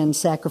once again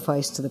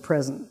sacrificed to the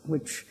present,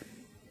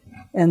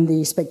 and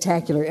the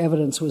spectacular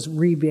evidence was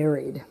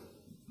reburied.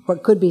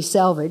 What could be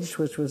salvaged,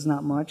 which was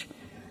not much,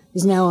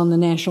 is now on the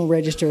National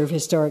Register of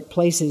Historic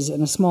Places,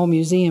 and a small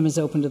museum is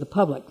open to the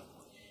public.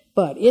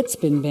 But it's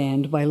been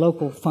banned by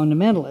local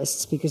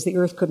fundamentalists because the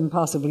earth couldn't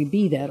possibly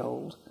be that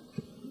old.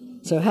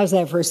 So how's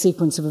that for a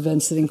sequence of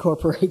events that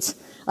incorporates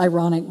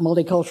ironic,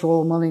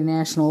 multicultural,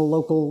 multinational,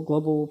 local,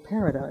 global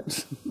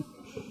paradigms?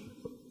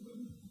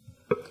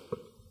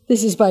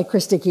 This is by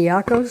Krista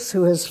Giacos,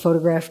 who has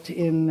photographed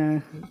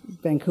in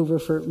Vancouver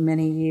for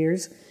many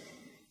years.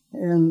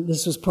 And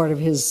this was part of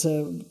his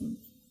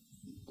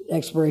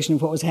exploration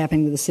of what was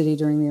happening to the city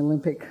during the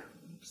Olympic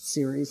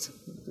series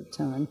at the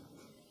time.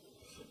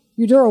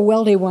 Eudora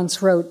Weldy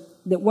once wrote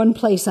that one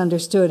place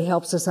understood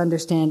helps us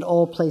understand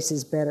all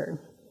places better.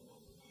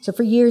 So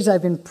for years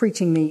I've been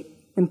preaching the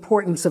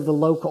importance of the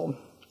local,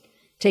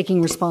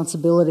 taking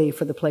responsibility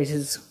for the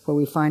places where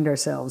we find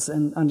ourselves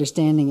and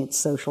understanding its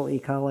social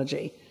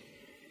ecology,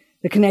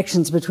 the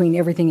connections between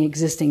everything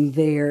existing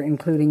there,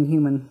 including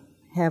human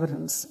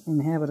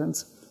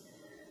inhabitants.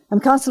 I'm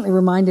constantly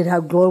reminded how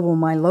global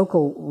my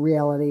local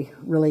reality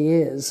really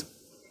is.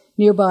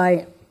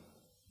 Nearby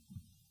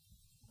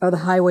are the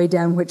highway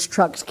down which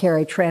trucks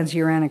carry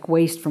transuranic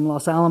waste from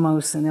Los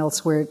Alamos and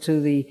elsewhere to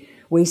the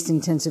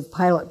waste-intensive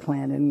pilot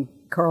plant in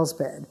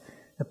Carlsbad,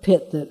 a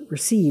pit that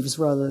receives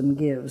rather than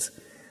gives,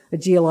 a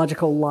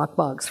geological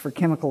lockbox for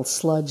chemical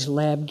sludge,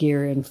 lab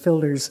gear, and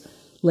filters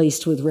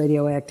laced with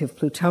radioactive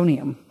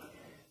plutonium,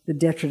 the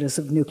detritus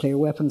of nuclear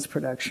weapons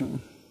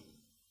production.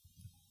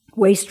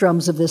 Waste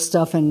drums of this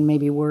stuff, and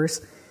maybe worse,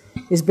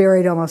 is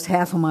buried almost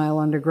half a mile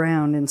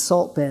underground in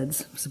salt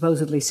beds,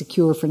 supposedly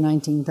secure for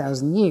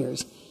 19,000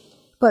 years.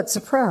 But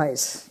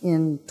surprise,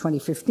 in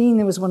 2015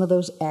 there was one of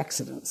those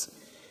accidents,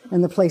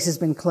 and the place has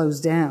been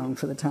closed down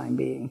for the time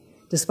being,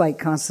 despite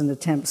constant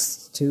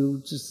attempts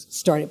to just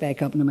start it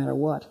back up no matter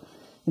what.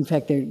 In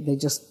fact, they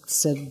just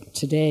said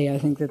today, I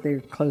think, that they're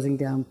closing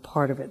down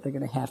part of it. They're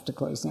going to have to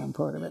close down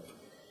part of it.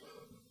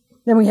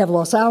 Then we have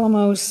Los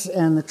Alamos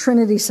and the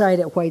Trinity site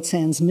at White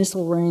Sands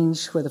Missile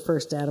Range, where the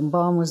first atom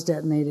bomb was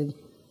detonated.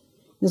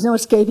 There's no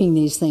escaping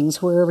these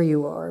things wherever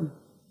you are.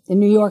 In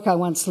New York, I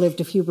once lived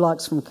a few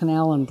blocks from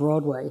Canal and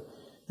Broadway,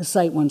 a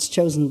site once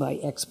chosen by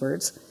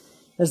experts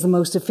as the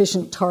most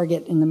efficient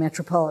target in the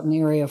metropolitan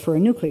area for a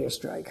nuclear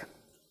strike.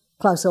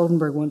 Klaus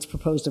Oldenburg once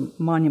proposed a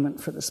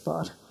monument for the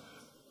spot.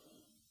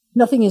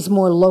 Nothing is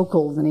more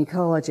local than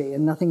ecology,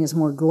 and nothing is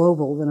more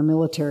global than a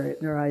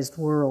militarized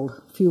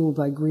world fueled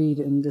by greed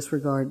and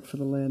disregard for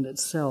the land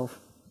itself.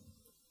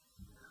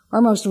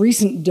 Our most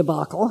recent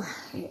debacle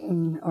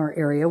in our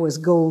area was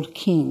Gold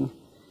King,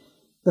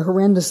 the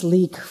horrendous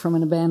leak from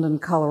an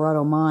abandoned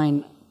Colorado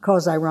mine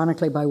caused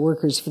ironically by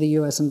workers for the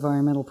U.S.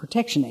 Environmental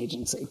Protection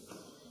Agency.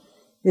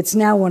 It's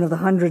now one of the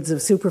hundreds of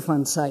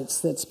Superfund sites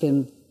that's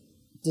been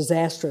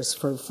disastrous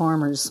for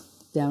farmers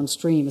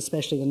downstream,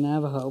 especially the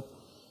Navajo,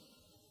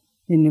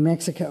 in New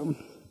Mexico.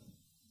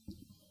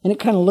 And it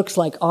kind of looks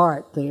like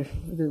art,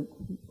 the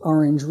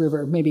Orange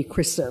River, maybe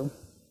Cristo,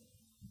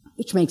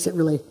 which makes it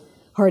really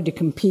hard to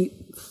compete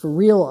with for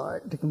real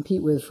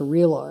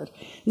art.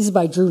 This is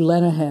by Drew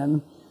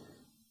Lenahan,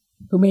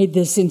 who made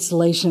this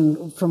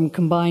installation from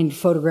combined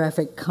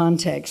photographic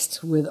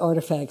context with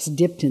artifacts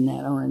dipped in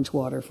that orange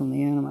water from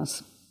the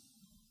Animus.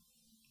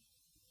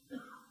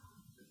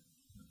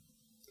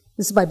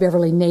 This is by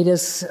Beverly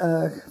Natus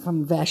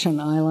from Vashon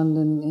Island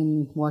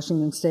in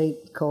Washington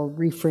State, called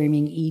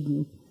Reframing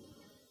Eden.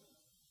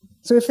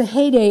 So if the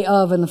heyday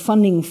of and the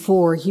funding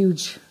for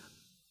huge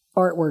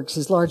artworks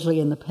is largely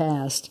in the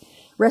past,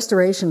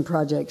 restoration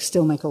projects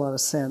still make a lot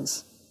of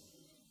sense.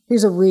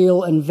 Here's a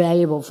real and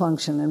valuable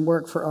function and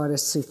work for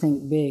artists who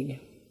think big.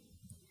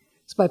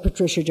 It's by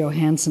Patricia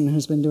Johansson,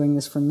 who's been doing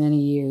this for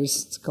many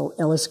years. It's called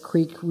Ellis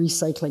Creek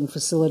Recycling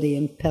Facility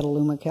in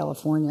Petaluma,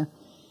 California.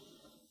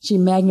 She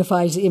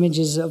magnifies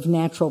images of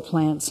natural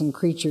plants and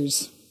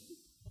creatures.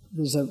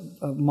 There's a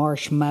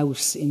marsh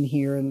mouse in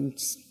here and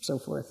so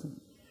forth.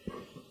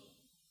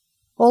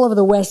 All over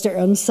the West are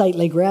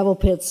unsightly gravel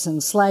pits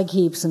and slag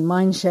heaps and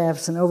mine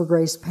shafts and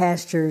overgrazed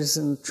pastures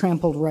and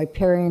trampled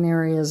riparian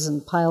areas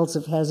and piles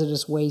of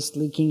hazardous waste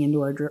leaking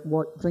into our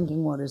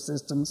drinking water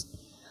systems,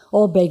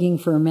 all begging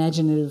for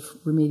imaginative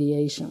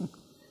remediation.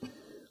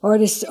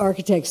 Artists,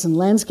 architects, and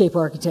landscape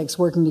architects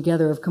working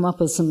together have come up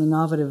with some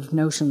innovative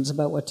notions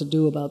about what to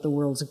do about the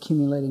world's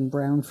accumulating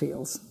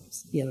brownfields.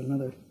 It's yet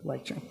another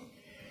lecture.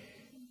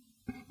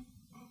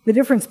 The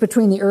difference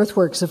between the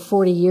earthworks of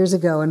 40 years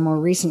ago and more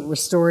recent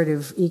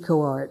restorative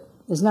eco-art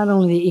is not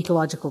only the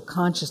ecological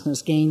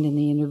consciousness gained in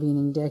the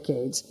intervening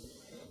decades,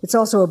 it's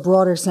also a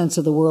broader sense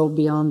of the world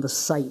beyond the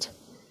site.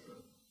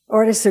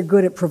 Artists are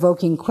good at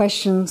provoking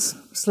questions,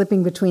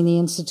 slipping between the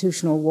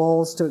institutional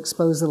walls to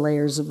expose the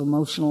layers of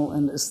emotional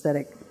and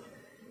aesthetic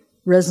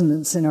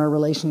resonance in our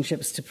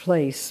relationships to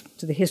place,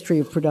 to the history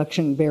of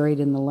production buried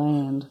in the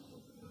land.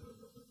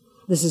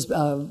 This is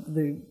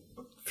the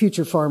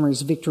Future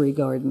Farmers Victory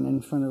Garden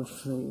in front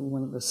of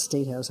one of the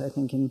State House, I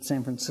think, in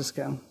San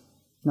Francisco.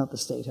 Not the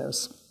State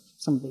House,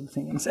 some big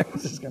thing in San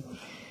Francisco.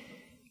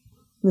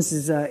 This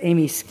is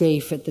Amy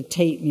Scaife at the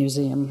Tate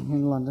Museum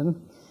in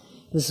London.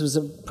 This was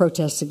a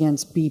protest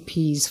against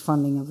BP's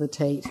funding of the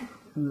Tate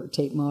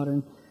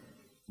Modern,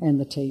 and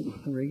the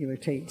regular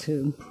Tate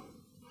too.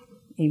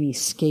 Amy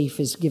Scaife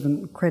is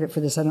given credit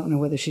for this. I don't know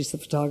whether she's the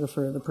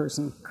photographer or the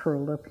person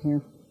curled up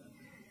here.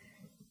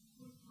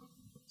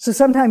 So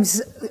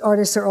sometimes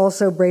artists are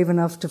also brave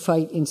enough to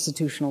fight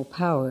institutional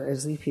power,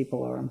 as these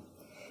people are.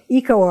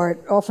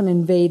 Eco-art often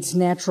invades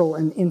natural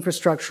and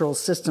infrastructural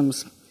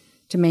systems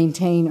to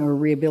maintain or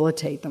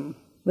rehabilitate them.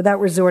 Without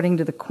resorting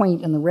to the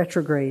quaint and the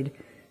retrograde,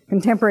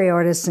 contemporary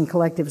artists and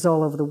collectives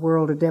all over the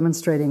world are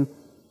demonstrating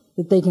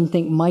that they can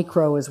think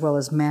micro as well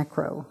as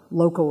macro,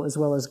 local as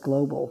well as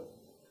global.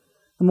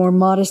 A more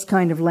modest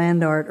kind of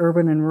land art,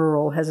 urban and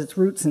rural, has its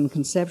roots in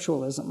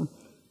conceptualism.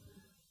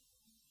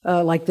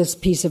 like this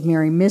piece of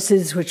Mary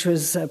Misses, which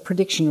was a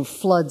prediction of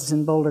floods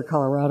in Boulder,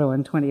 Colorado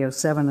in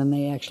 2007, and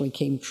they actually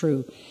came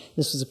true.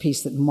 This was a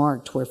piece that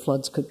marked where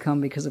floods could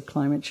come because of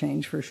climate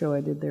change, for a show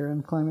I did there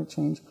on climate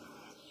change.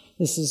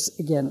 This is,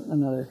 again,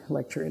 another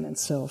lecture in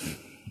itself.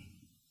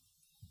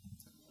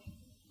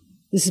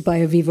 This is by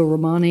Aviva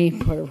Romani,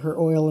 part of her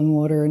Oil and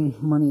Water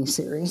and Money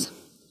series.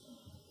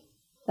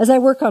 As I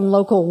work on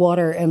local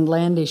water and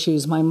land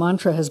issues, my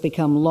mantra has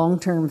become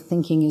long-term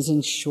thinking is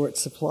in short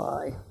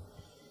supply.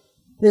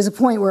 There's a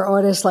point where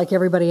artists, like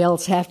everybody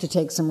else, have to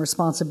take some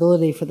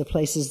responsibility for the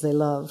places they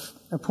love,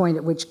 a point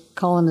at which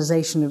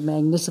colonization of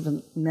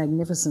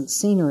magnificent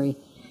scenery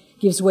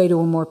gives way to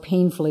a more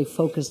painfully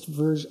focused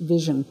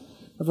vision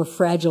of a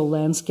fragile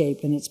landscape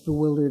and its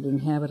bewildered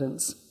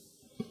inhabitants.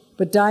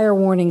 But dire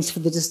warnings for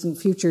the distant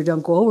future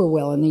don't go over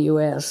well in the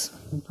U.S.,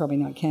 and probably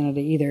not Canada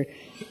either,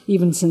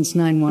 even since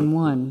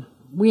 9/11.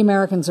 We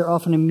Americans are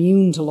often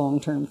immune to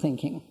long-term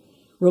thinking,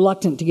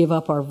 reluctant to give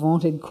up our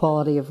vaunted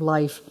quality of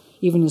life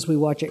even as we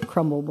watch it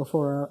crumble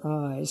before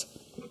our eyes,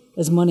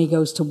 as money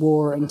goes to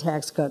war and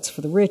tax cuts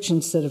for the rich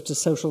instead of to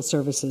social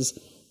services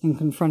and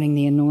confronting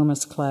the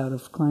enormous cloud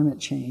of climate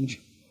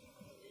change.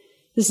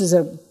 This is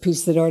a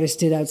piece that artists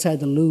did outside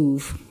the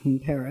Louvre in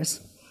Paris.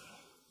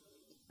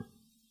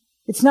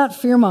 It's not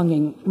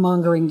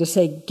fear-mongering to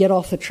say, get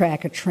off the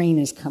track, a train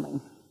is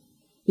coming.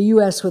 The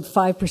U.S., with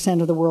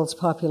 5% of the world's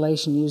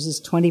population,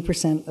 uses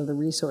 20% of the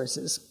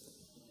resources.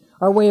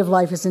 Our way of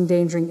life is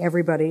endangering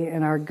everybody,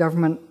 and our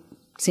government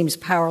seems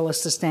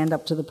powerless to stand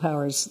up to the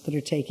powers that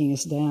are taking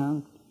us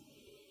down.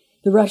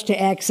 The rush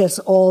to access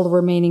all the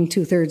remaining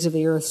two-thirds of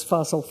the Earth's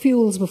fossil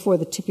fuels before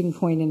the tipping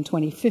point in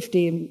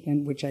 2050,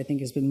 and which I think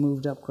has been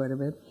moved up quite a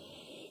bit,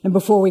 and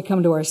before we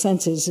come to our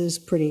senses is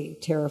pretty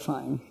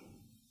terrifying.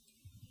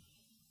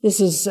 This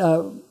is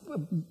a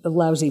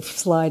lousy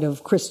slide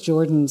of Chris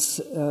Jordan's,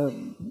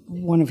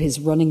 one of his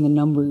Running the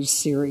Numbers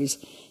series.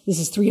 This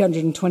is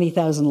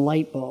 320,000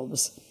 light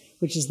bulbs,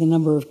 which is the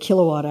number of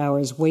kilowatt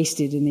hours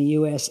wasted in the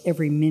U.S.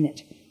 every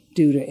minute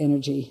due to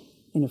energy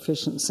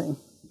inefficiency.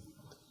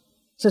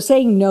 So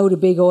saying no to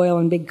big oil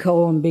and big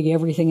coal and big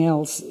everything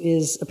else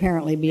is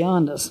apparently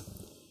beyond us.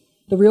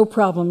 The real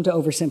problem, to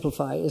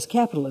oversimplify, is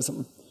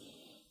capitalism,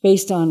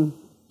 based on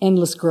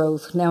endless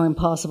growth, now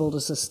impossible to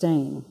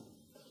sustain.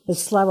 As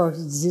Slavoj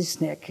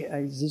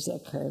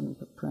Zizek, I'm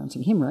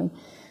pronouncing him right,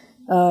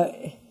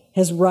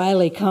 has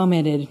wryly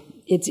commented,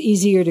 it's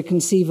easier to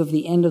conceive of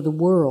the end of the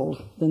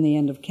world than the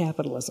end of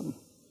capitalism.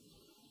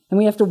 And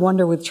we have to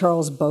wonder with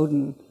Charles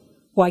Bowden,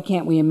 why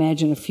can't we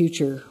imagine a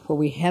future where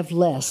we have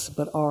less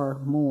but are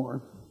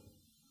more?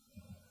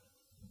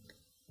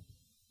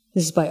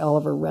 This is by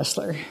Oliver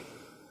Ressler.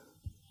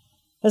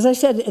 As I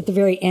said at the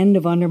very end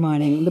of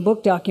Undermining, the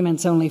book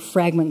documents only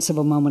fragments of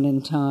a moment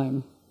in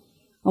time.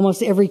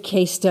 Almost every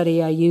case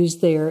study I used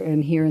there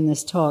and here in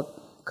this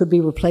talk could be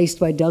replaced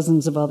by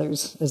dozens of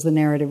others as the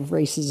narrative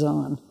races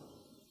on.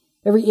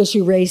 Every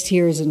issue raised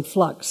here is in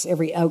flux.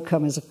 Every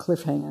outcome is a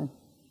cliffhanger.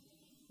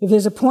 If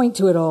there's a point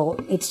to it all,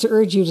 it's to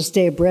urge you to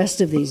stay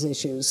abreast of these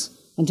issues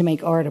and to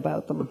make art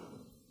about them.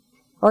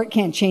 Art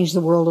can't change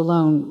the world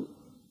alone,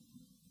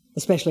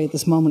 especially at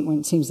this moment when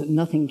it seems that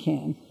nothing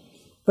can.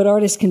 But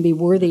artists can be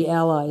worthy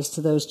allies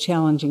to those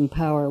challenging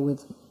power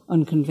with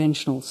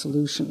unconventional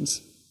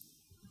solutions.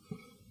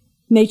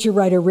 Nature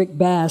writer Rick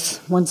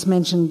Bass once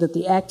mentioned that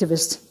the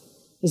activist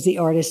is the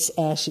artist's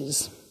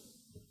ashes,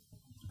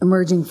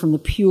 emerging from the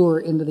pure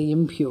into the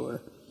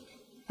impure.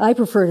 I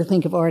prefer to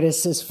think of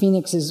artists as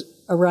phoenixes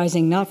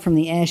arising not from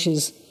the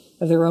ashes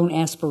of their own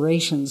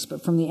aspirations,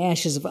 but from the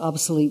ashes of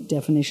obsolete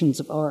definitions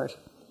of art.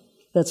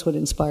 That's what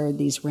inspired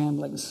these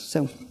ramblings.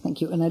 So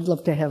thank you, and I'd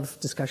love to have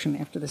discussion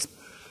after this.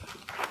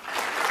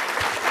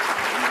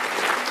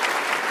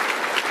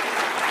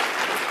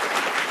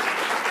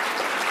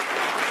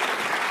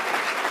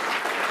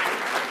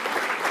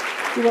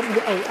 You want me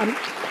to,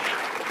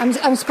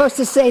 I'm supposed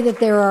to say that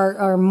there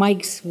are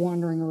mics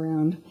wandering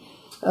around.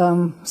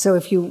 So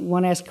if you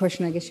want to ask a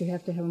question, I guess you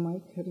have to have a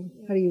mic. How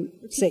do you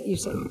say? You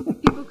say.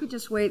 People could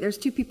just wait. There's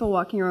two people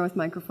walking around with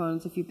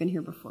microphones. If you've been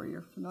here before,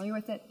 you're familiar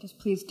with it. Just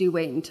please do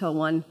wait until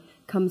one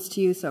comes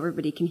to you so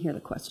everybody can hear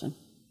the question.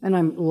 And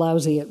I'm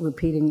lousy at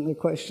repeating the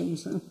question,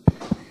 so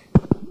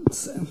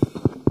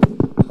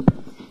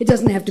it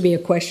doesn't have to be a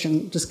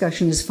question.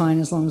 Discussion is fine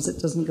as long as it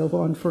doesn't go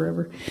on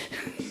forever.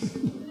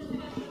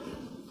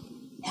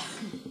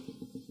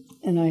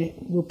 And I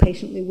will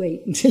patiently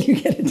wait until you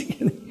get it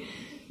together.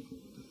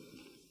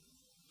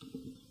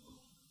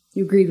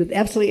 You agreed with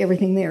absolutely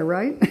everything there,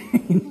 right?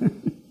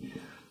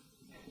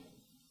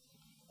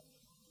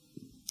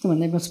 Well,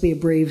 there must be a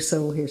brave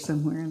soul here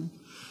somewhere.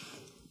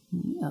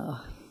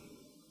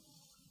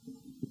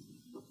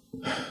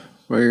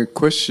 My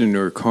question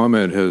or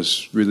comment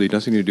has really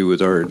nothing to do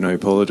with art, and I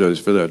apologize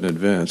for that in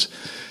advance.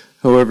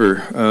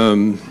 However,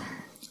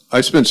 I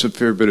spent a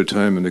fair bit of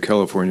time in the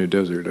California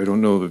desert. I don't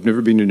know, I've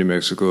never been to New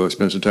Mexico. I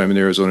spent some time in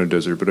the Arizona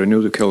desert, but I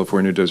know the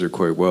California desert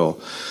quite well.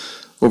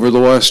 Over the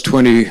last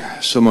 20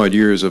 some odd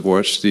years, I've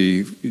watched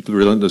the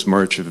relentless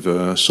march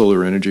of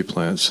solar energy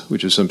plants,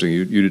 which is something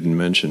you didn't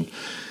mention.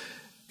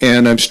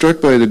 And I'm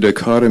struck by the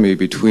dichotomy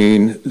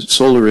between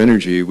solar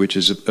energy, which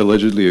is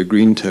allegedly a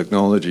green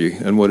technology,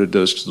 and what it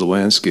does to the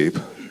landscape.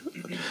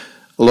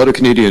 A lot of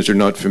Canadians are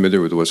not familiar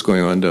with what's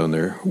going on down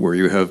there, where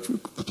you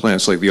have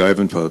plants like the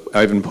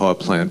Ivanpah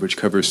plant, which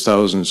covers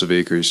thousands of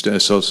acres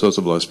south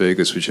of Las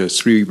Vegas, which has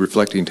 3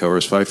 reflecting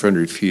towers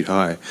 500 feet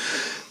high,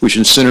 which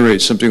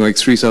incinerates something like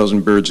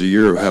 3,000 birds a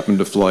year who happen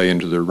to fly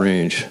into their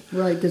range.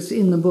 Right, that's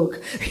in the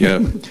book. Yeah.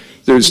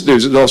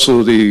 There's also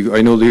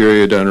I know the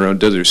area down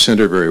around Desert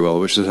Center very well,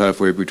 which is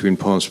halfway between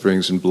Palm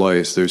Springs and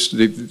Blythe.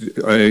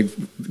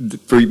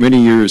 For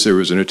many years there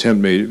was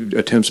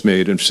attempts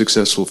made and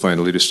successful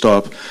finally to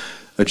stop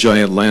a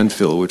giant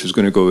landfill which was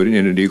going to go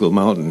in at Eagle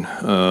Mountain.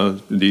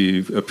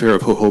 A pair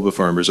of jojoba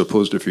farmers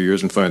opposed it for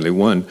years and finally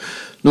won.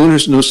 No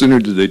sooner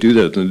did they do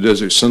that than the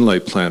Desert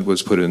Sunlight plant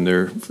was put in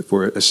there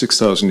for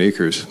 6,000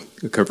 acres,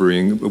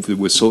 covering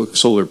with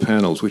solar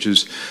panels, which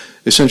is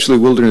essentially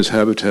wilderness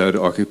habitat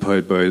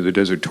occupied by the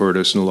desert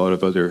tortoise and a lot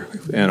of other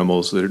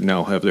animals that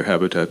now have their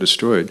habitat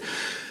destroyed.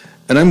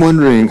 And I'm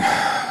wondering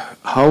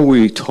how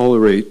we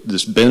tolerate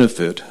this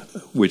benefit,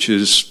 which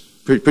is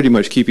pretty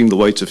much keeping the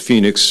lights of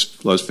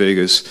Phoenix, Las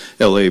Vegas,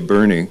 LA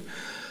burning,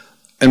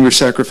 and we're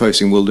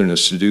sacrificing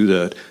wilderness to do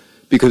that.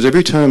 Because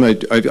every time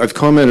I've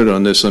commented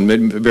on this on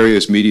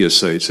various media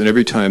sites, and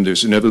every time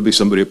there's inevitably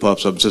somebody who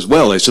pops up and says,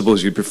 well, I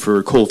suppose you'd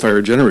prefer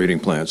coal-fired generating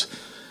plants.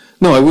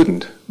 No, I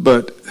wouldn't.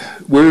 But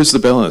where is the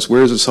balance?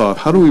 Where is it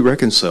soft? How do we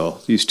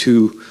reconcile these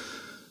two,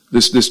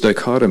 this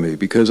dichotomy?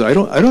 Because I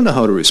don't know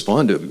how to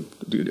respond to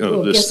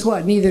well, this. Guess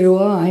what? Neither do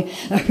I.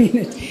 I mean,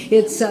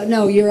 it's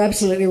no. You're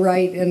absolutely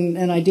right,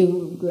 and I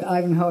do.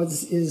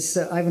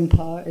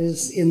 Ivanpah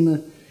is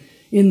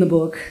in the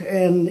book,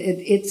 and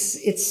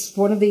it's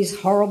one of these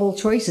horrible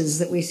choices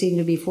that we seem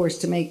to be forced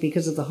to make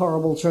because of the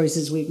horrible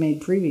choices we've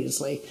made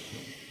previously.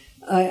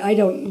 I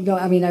don't know.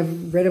 I mean,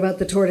 I've read about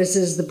the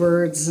tortoises, the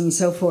birds, and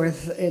so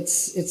forth.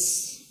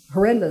 It's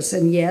horrendous,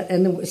 and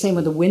the same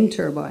with the wind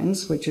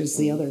turbines, which is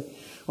the other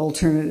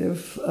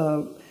alternative.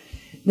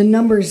 The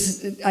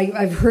numbers,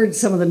 I've heard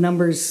some of the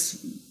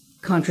numbers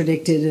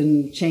contradicted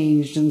and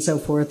changed and so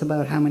forth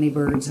about how many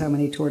birds, how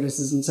many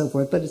tortoises, and so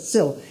forth. But it's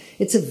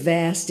a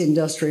vast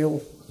industrial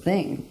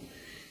thing,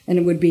 and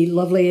it would be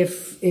lovely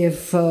if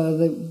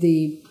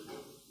the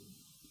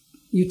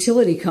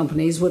utility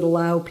companies would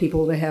allow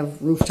people to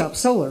have rooftop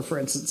solar, for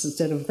instance,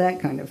 instead of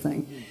that kind of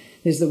thing.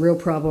 There's the real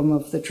problem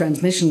of the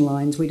transmission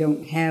lines. We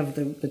don't have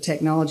the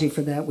technology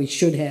for that. We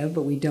should have,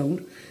 but we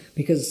don't,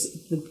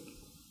 because the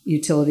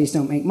utilities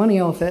don't make money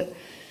off it.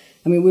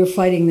 I mean, we're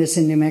fighting this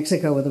in New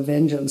Mexico with a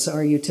vengeance.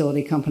 Our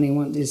utility company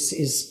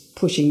is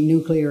pushing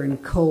nuclear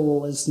and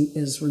coal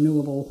as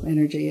renewable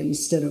energy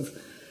instead of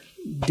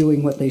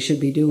doing what they should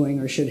be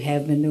doing or should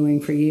have been doing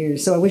for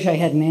years. So I wish I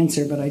had an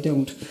answer, but I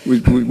don't.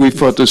 We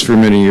fought this for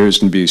many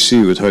years in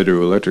BC with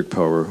hydroelectric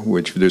power,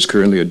 which there's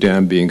currently a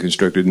dam being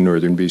constructed in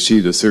northern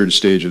BC, the third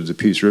stage of the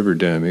Peace River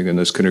damming, and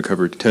that's going to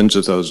cover tens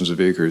of thousands of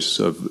acres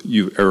of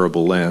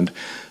arable land,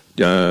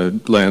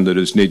 land that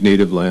is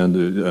native land.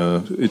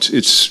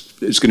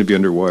 It's going to be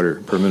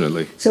underwater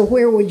permanently. So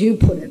where would you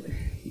put it?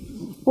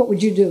 What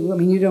would you do? I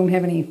mean, you don't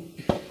have any.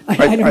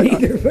 I don't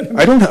either. But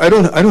I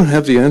don't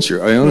have the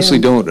answer. I honestly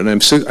don't, and I'm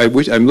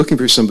looking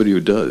for somebody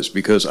who does,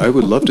 because I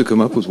would love to come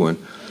up with one.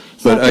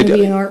 But not going to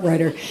be an art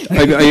writer.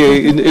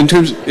 In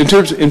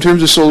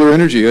terms of solar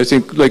energy, I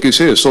think, like you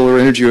say, solar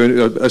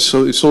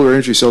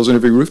energy cells on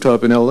every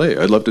rooftop in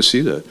LA. I'd love to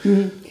see that.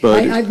 Mm-hmm.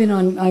 But I've been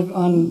on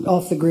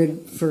off the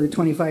grid for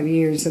 25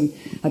 years, and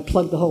I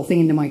plugged the whole thing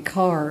into my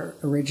car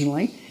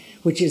originally,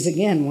 which is,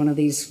 again, one of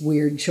these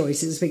weird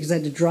choices, because I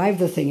had to drive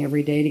the thing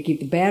every day to keep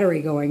the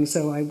battery going,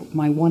 so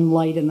my one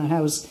light in the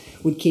house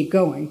would keep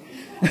going.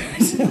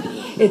 So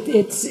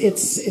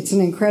it's an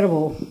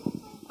incredible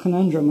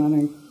conundrum. I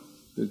mean,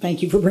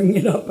 thank you for bringing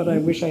it up, but I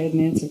wish I had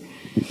an answer.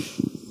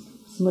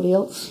 Somebody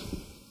else?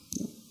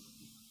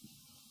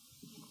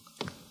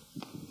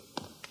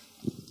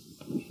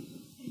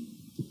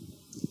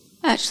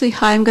 Actually,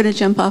 hi, I'm going to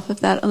jump off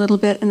of that a little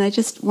bit, and I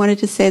just wanted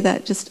to say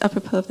that, just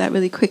apropos of that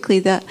really quickly,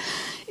 that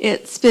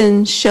it's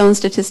been shown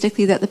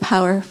statistically that the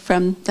power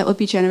that will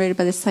be generated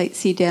by the Site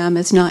C dam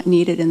is not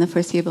needed in the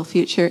foreseeable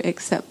future,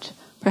 except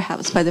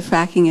perhaps by the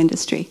fracking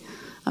industry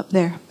up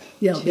there.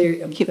 Yeah,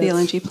 to keep the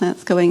LNG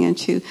plants going and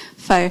to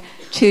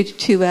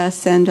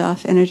send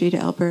off energy to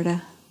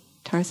Alberta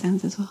tar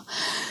sands as well.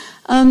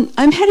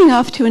 I'm heading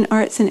off to an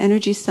arts and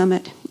energy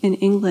summit in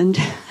England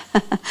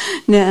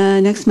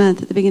next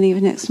month, at the beginning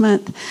of next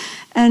month,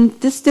 and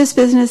this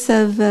business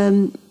of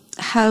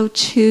how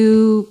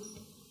to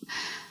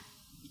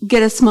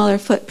get a smaller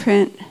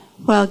footprint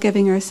while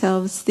giving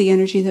ourselves the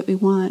energy that we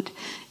want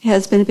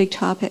has been a big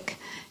topic.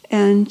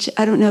 And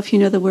I don't know if you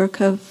know the work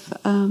of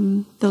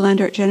the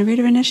Land Art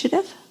Generator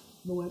Initiative?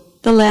 The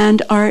what? The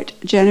Land Art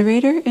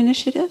Generator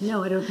Initiative?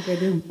 No, I don't think I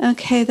do.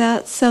 Okay,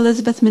 that's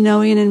Elizabeth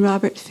Minowian and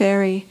Robert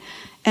Ferry.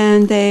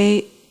 And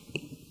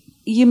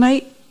you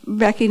might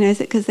recognize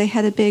it because they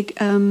had a big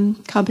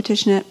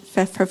competition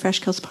for Fresh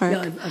Kills Park.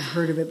 Yeah, I've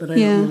heard of it, but I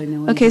don't really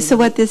know. Okay, so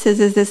what this is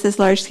this is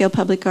large-scale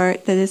public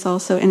art that is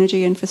also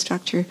energy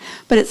infrastructure,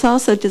 but it's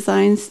also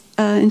designs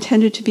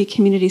intended to be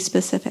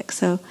community-specific.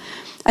 So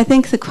I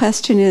think the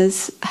question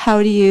is,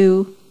 how do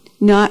you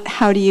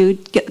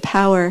get the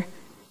power?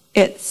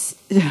 It's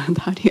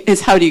how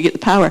do you get the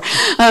power?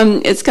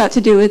 It's got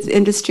to do with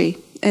industry.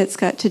 It's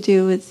got to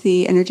do with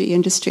the energy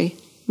industry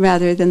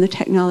rather than the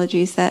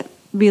technologies that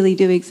really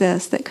do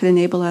exist that could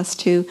enable us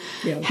to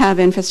have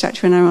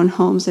infrastructure in our own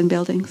homes and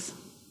buildings.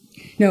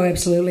 No,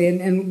 absolutely,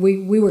 and we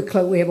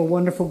have a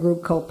wonderful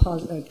group called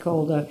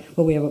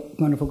we have a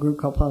wonderful group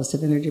called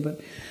Positive Energy,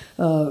 but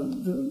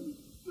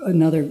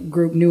another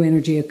group, New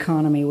Energy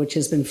Economy, which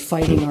has been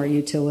fighting our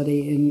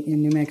utility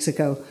in New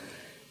Mexico.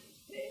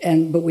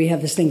 But we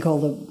have this thing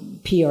called the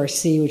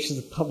PRC, which is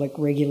the Public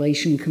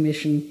Regulation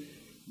Commission,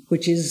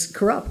 which is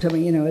corrupt. I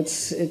mean,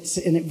 it's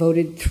and it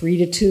voted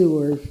 3-2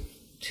 or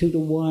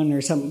 2-1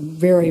 or something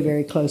very,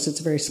 very close. It's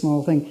a very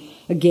small thing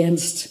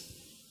against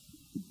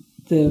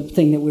the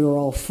thing that we were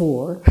all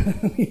for,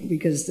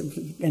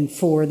 and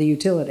for the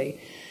utility.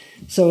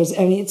 So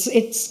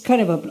it's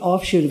kind of an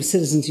offshoot of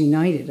Citizens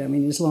United. I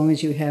mean, as long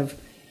as you have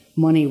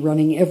money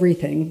running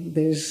everything,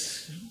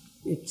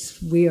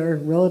 we are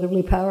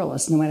relatively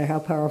powerless, no matter how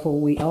powerful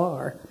we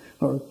are,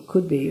 or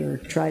could be, or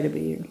try to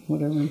be, or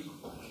whatever.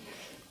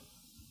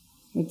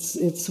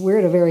 We're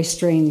at a very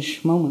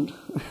strange moment.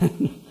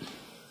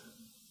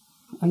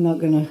 I'm not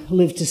going to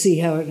live to see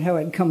how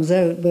it comes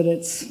out, but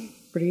it's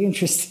pretty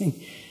interesting.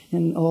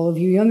 And all of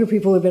you younger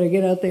people had better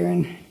get out there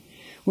and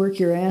work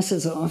your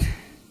asses off.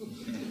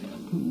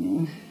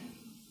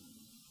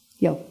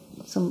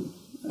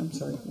 I'm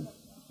sorry.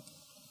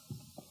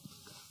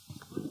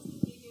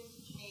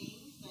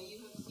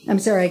 I'm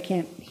sorry, I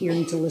can't hear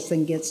until this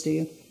thing gets to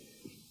you.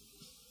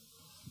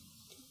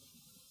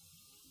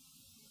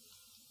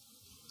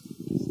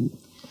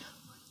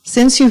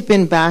 Since you've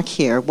been back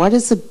here, what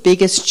is the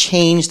biggest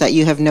change that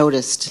you have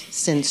noticed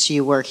since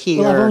you were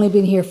here? Well, I've only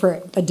been here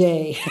for a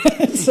day.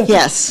 So,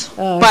 yes,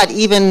 but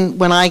even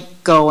when I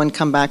go and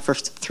come back for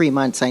 3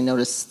 months, I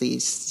notice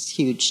these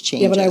huge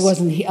changes. Yeah, but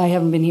I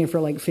haven't been here for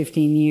like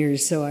 15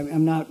 years, so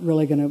I'm not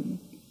really going to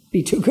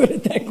be too good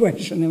at that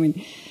question.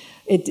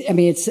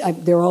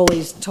 They're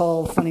always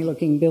tall,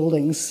 funny-looking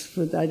buildings.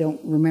 But I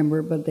don't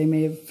remember, but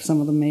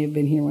some of them may have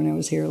been here when I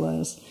was here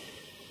last.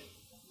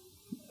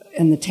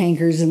 And the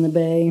tankers in the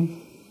bay.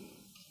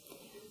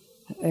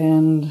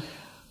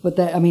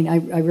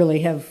 I really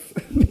have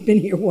been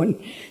here one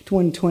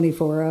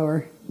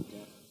 24-hour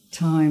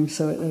time,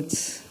 so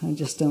I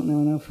just don't know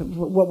enough.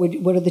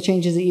 What are the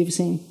changes that you've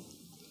seen?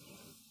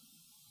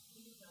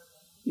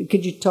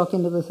 Could you talk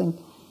into the thing?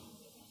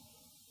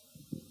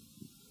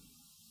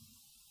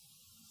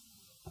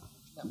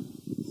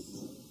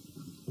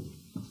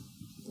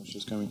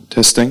 She's coming.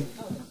 Testing.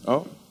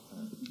 Oh.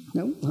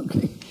 No?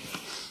 Okay.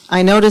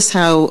 I notice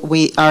how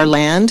our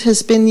land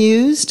has been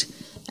used,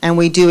 and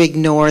we do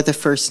ignore the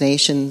First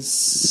Nations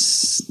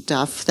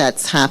stuff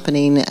that's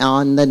happening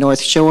on the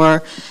North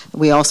Shore.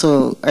 We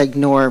also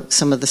ignore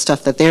some of the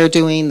stuff that they're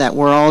doing, that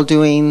we're all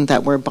doing,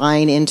 that we're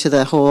buying into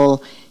the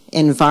whole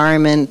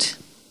environment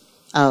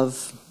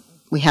of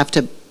we have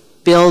to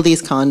build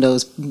these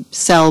condos,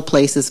 sell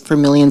places for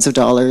millions of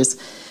dollars,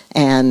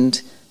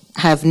 and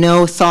have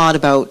no thought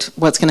about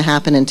what's going to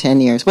happen in 10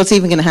 years, what's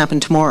even going to happen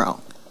tomorrow.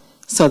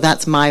 So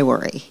that's my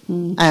worry.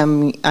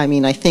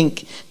 I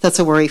think that's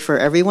a worry for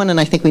everyone, and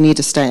I think we need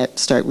to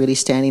start really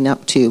standing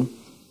up to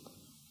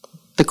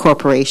the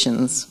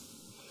corporations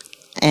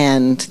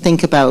and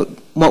think about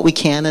what we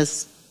can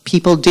as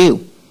people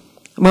do.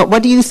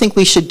 What do you think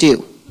we should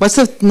do? What's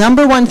the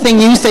number one thing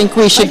you think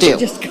we should do?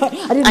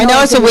 I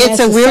know it's a weird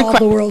question.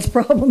 The world's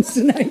problems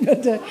tonight,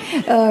 but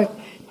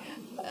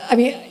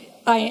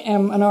I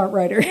am an art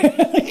writer.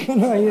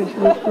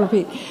 I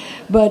repeat.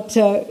 But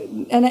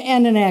and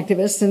an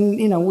activist,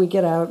 and we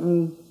get out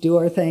and do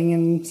our thing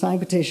and sign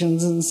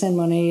petitions and send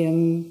money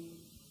and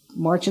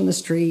march in the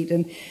street.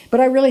 But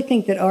I really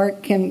think that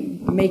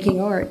making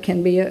art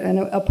can be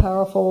a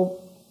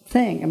powerful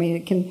thing. I mean,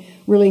 it can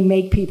really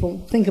make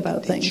people think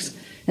about things.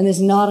 And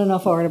there's not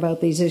enough art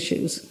about these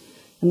issues,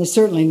 and there's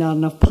certainly not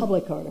enough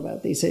public art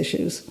about these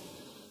issues.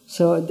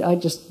 So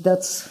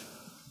that's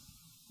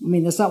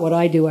not what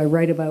I do. I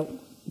write about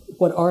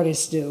what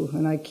artists do,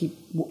 and I keep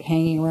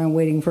hanging around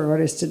waiting for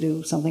artists to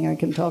do something I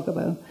can talk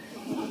about.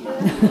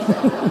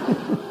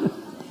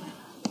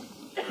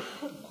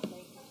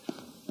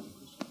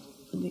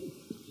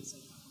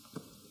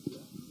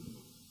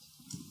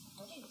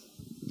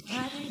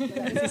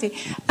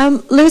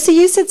 Lucy,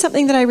 you said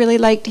something that I really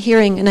liked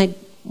hearing, and I'm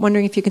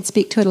wondering if you could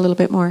speak to it a little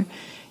bit more.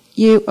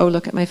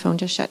 Look at my phone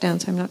just shut down,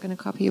 so I'm not going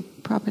to copy you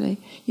properly.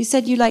 You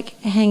said you like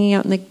hanging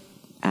out in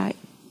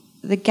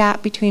the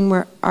gap between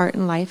where art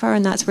and life are,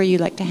 and that's where you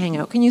like to hang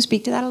out. Can you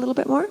speak to that a little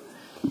bit more?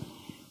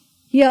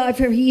 Yeah,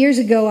 years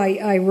ago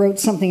I wrote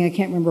something, I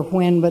can't remember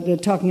when,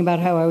 but talking about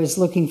how I was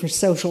looking for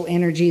social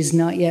energies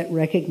not yet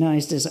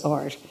recognized as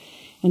art.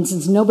 And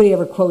since nobody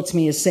ever quotes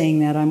me as saying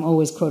that, I'm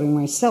always quoting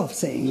myself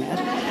saying that.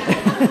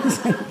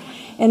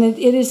 And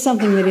it is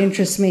something that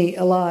interests me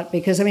a lot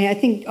because, I mean, I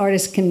think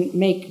artists can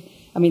make,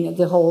 I mean,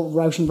 the whole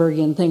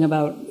Rauschenbergian thing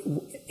about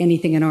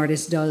anything an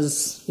artist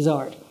does is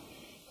art.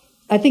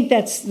 I think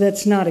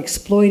that's not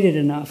exploited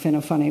enough in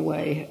a funny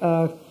way.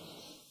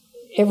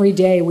 Every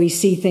day we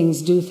see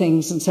things, do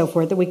things, and so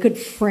forth that we could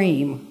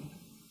frame.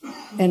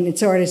 And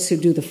it's artists who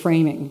do the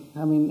framing.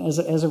 I mean,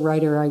 as a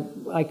writer, I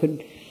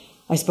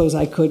suppose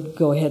I could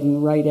go ahead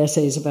and write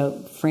essays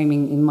about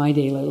framing in my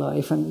daily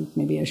life, and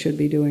maybe I should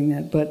be doing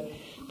that.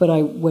 But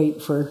I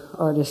wait for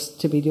artists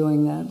to be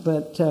doing that.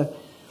 But,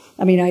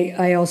 I mean,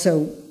 I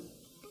also,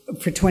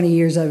 for 20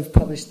 years, I've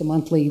published the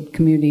monthly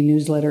community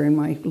newsletter in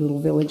my little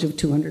village of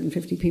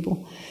 250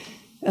 people.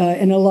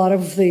 And a lot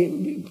of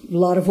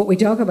what we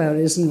talk about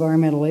is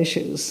environmental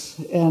issues.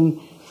 And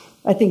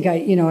I think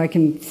I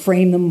can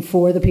frame them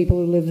for the people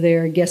who live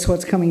there. Guess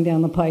what's coming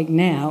down the pike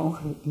now?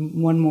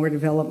 One more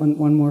development,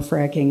 one more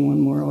fracking, one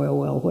more oil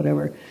well,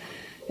 whatever.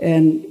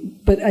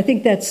 But I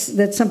think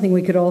that's something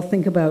we could all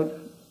think about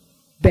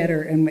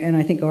better, and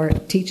I think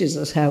art teaches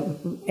us how.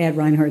 Ad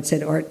Reinhardt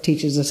said, "Art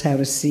teaches us how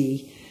to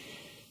see."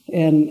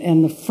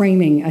 And the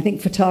framing, I think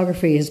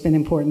photography has been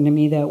important to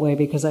me that way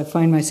because I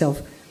find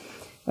myself,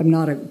 I'm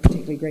not a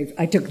particularly great.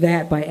 I took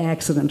that by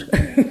accident, but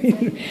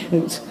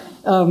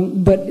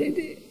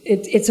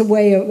it's a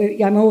way of.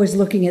 I'm always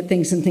looking at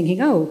things and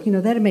thinking, oh,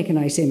 that'd make a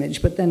nice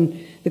image. But then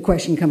the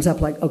question comes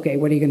up, like, okay,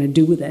 what are you going to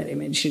do with that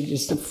image?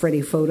 Just a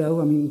pretty photo?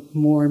 I mean,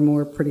 more and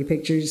more pretty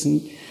pictures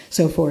and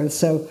so forth.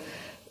 So.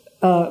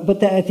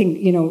 But I think,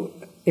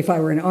 if I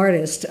were an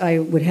artist, I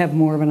would have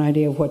more of an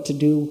idea of what to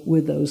do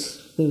with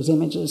those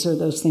images or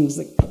those things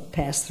that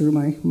pass through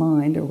my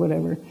mind or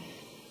whatever.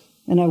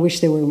 And I wish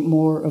there were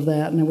more of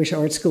that, and I wish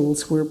art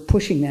schools were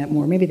pushing that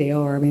more. Maybe they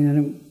are. I mean, I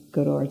don't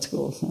go to art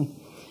school, so.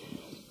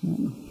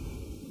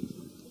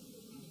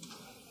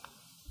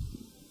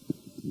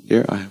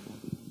 Here I am.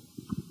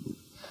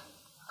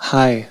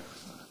 Hi.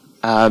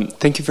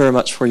 Thank you very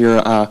much for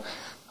your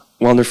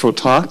wonderful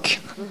talk.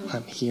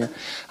 I'm here.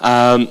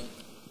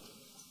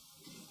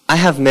 I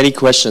have many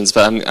questions,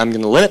 but I'm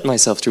going to limit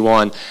myself to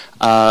one.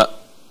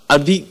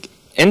 I'd be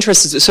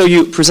interested. So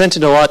you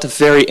presented a lot of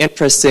very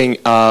interesting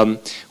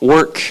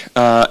work,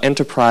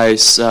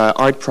 enterprise,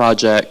 art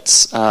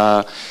projects.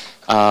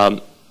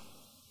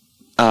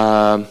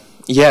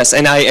 Yes,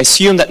 and I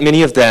assume that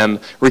many of them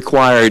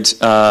required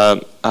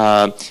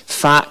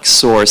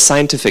facts or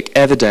scientific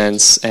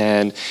evidence,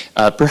 and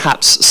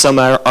perhaps some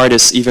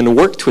artists even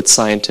worked with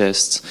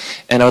scientists.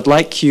 And I would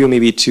like you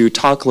maybe to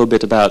talk a little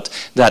bit about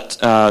that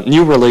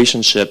new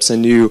relationships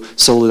and new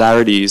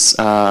solidarities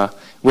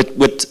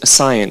with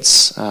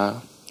science.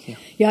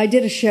 Yeah, I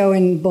did a show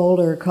in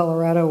Boulder,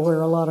 Colorado,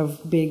 where a lot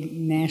of big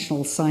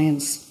national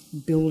science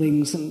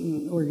buildings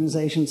and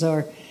organizations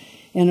are.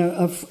 And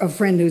a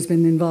friend who's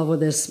been involved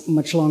with this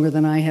much longer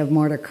than I have,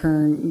 Marta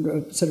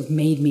Kern, sort of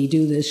made me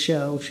do this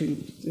show.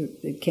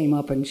 It came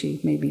up and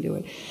she made me do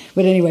it.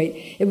 But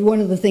anyway,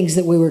 one of the things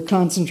that we were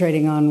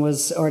concentrating on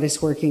was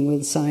artists working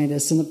with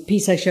scientists. And the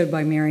piece I showed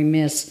by Mary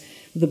Miss,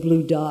 the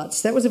blue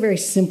dots, that was a very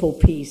simple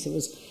piece. It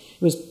was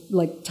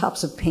like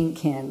tops of paint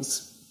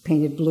cans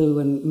painted blue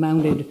and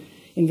mounted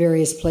in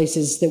various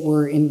places that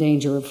were in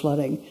danger of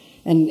flooding.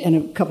 And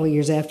a couple of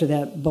years after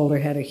that,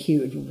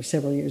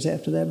 several years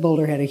after that,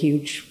 Boulder had a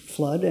huge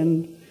flood,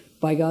 and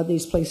by God,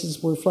 these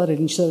places were flooded.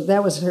 And so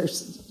that was her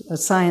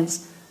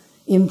science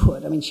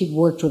input. I mean, she'd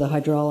worked with a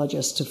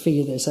hydrologist to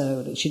figure this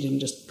out, and she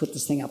didn't just put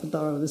this thing up and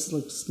thought, oh, this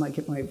looks like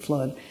it might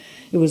flood.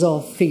 It was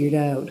all figured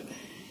out.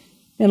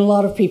 And a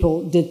lot of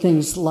people did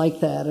things like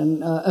that.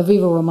 And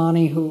Aviva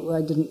Romani, who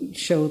I didn't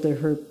show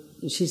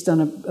she's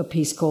done a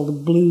piece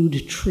called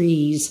Blued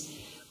Trees,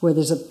 where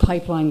there's a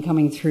pipeline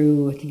coming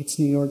through, I think it's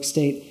New York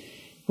State,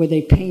 where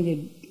they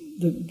painted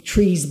the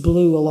trees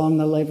blue along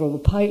the level of the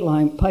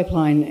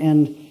pipeline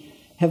and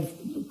have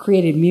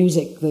created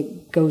music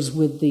that goes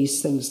with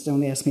these things.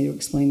 Don't ask me to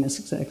explain this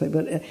exactly.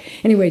 But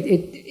anyway,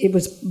 it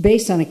was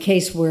based on a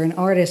case where an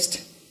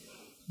artist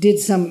did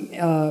some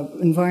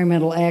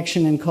environmental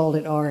action and called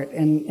it art,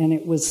 and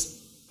it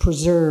was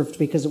preserved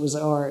because it was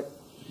art.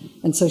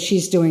 And so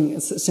she's doing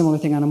a similar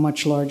thing on a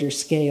much larger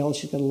scale.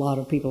 She's got a lot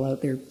of people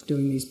out there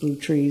doing these blue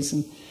trees,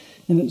 and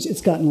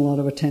it's gotten a lot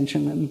of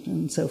attention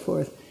and so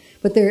forth.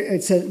 But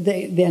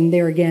then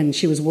there again,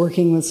 she was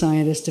working with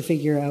scientists to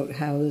figure out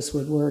how this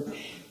would work.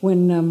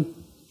 When one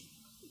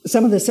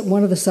of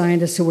the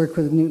scientists who worked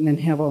with Newton and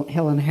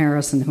Helen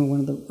Harrison, who were one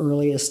of the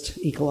earliest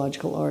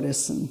ecological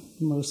artists and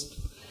most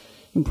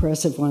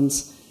impressive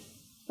ones,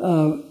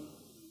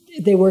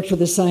 they worked with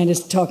a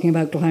scientist talking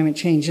about climate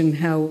change and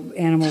how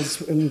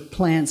animals and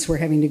plants were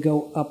having to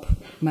go up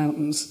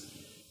mountains,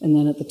 and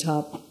then at the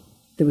top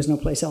there was no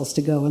place else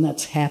to go, and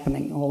that's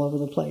happening all over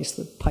the place.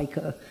 The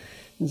pika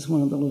is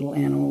one of the little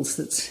animals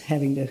that's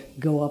having to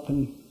go up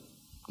and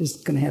is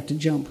going to have to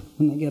jump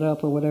when they get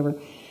up or whatever.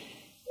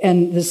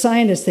 And the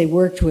scientist they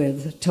worked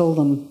with told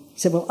them,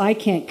 said, well, I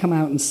can't come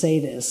out and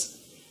say this,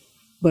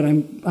 but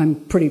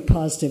I'm pretty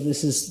positive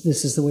this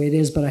is the way it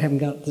is. But I haven't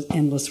got the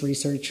endless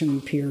research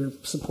and peer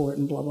support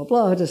and blah blah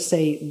blah to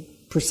say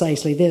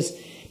precisely this.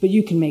 But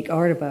you can make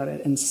art about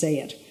it and say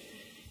it.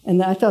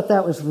 And I thought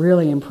that was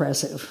really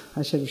impressive.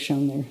 I should have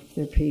shown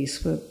their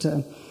piece, but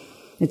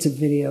it's a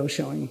video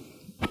showing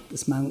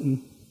this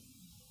mountain.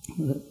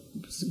 The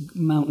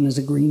mountain is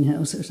a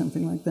greenhouse or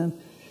something like that.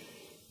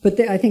 But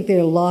I think there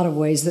are a lot of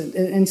ways that,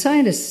 and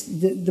scientists,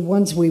 the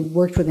ones we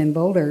worked with in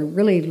Boulder,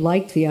 really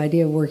liked the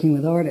idea of working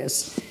with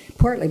artists,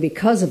 partly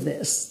because of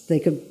this. They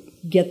could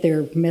get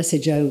their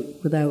message out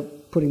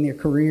without putting their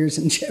careers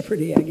in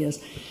jeopardy, I guess.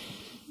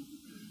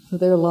 So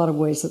there are a lot of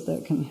ways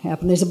that can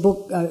happen. There's a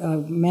book,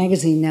 a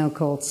magazine now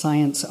called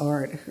Science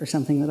Art or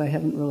something that I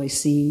haven't really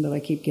seen, but I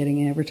keep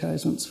getting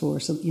advertisements for.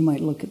 So you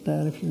might look at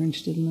that if you're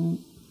interested in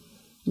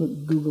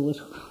that. Google it.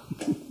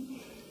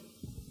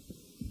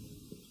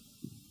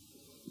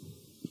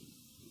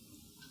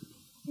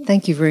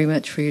 Thank you very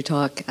much for your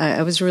talk.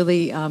 I was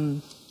really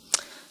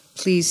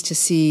pleased to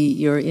see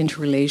your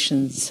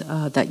interrelations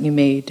that you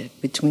made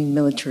between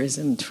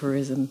militarism,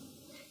 tourism,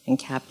 and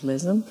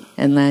capitalism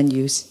and land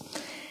use.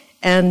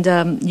 And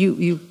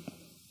you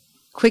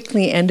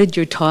quickly ended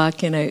your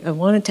talk, and I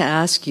wanted to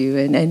ask you,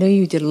 and I know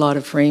you did a lot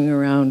of framing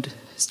around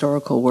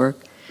historical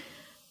work,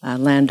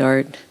 land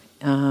art,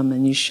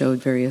 and you showed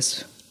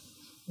various,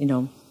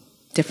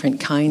 different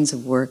kinds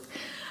of work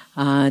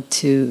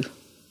to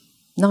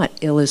not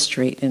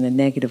illustrate in a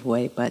negative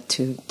way, but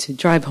to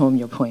drive home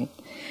your point.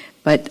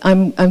 But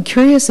I'm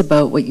curious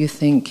about what you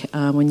think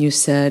when you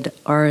said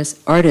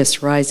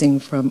artists rising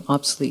from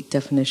obsolete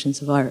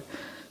definitions of art.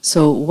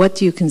 So what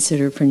do you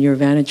consider from your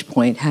vantage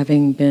point,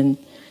 having been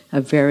a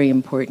very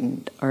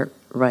important art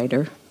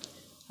writer,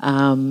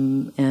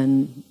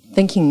 and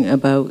thinking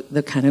about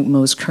the kind of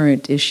most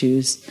current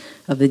issues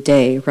of the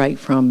day, right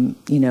from,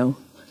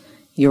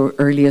 your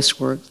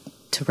earliest work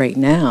to right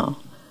now,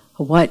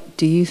 what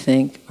do you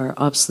think are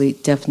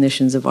obsolete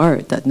definitions of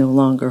art that no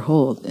longer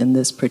hold in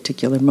this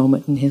particular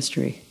moment in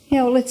history?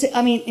 Yeah, well,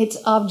 it's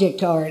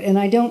object art, and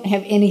I don't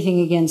have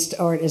anything against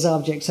art as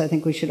objects. I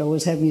think we should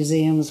always have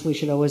museums, we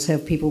should always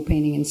have people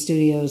painting in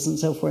studios and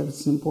so forth.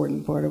 It's an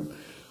important part of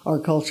our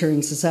culture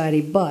and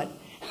society, but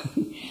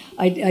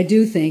I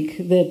do think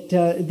that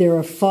there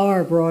are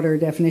far broader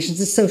definitions.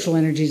 The social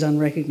energies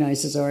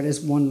unrecognized as art is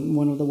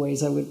one of the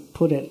ways I would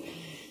put it,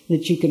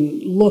 that you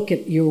can look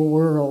at your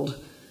world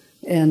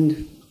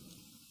and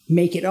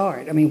make it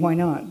art. I mean, why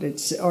not?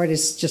 Art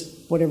is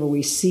just whatever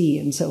we see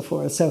and so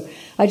forth. So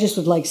I just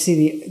would like to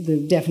see the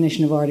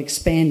definition of art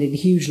expanded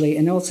hugely.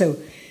 And also,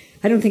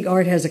 I don't think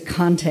art has a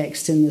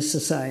context in this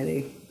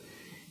society.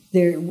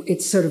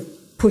 It's sort of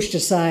pushed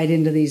aside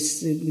into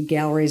these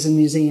galleries and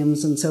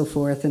museums and so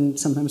forth, and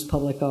sometimes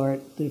public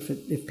art,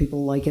 if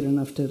people like it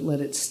enough to let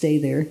it stay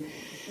there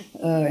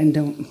and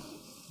don't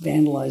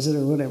vandalize it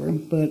or whatever.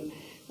 But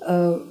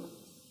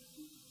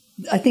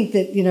I think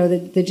that,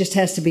 that there just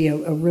has to be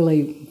a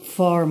really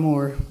far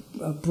more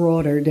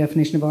broader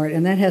definition of art,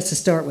 and that has to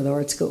start with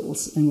art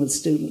schools and with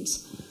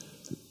students.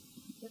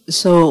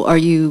 So are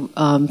you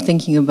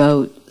thinking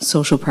about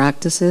social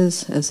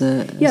practices as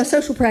a... Yeah,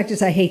 social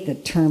practice, I hate the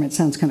term. It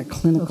sounds kind of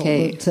clinical.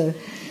 Okay.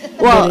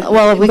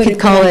 But, we could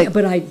call it...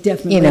 But I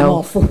definitely am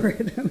all for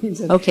it.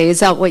 Okay,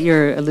 is that what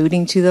you're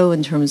alluding to, though,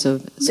 in terms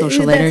of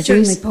social energies?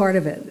 That's certainly part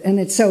of it. And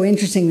it's so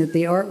interesting that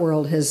the art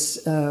world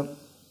has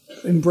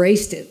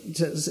embraced it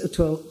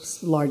to a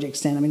large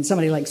extent. I mean,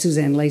 somebody like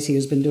Suzanne Lacey,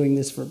 who's been doing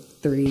this for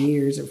 30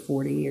 years or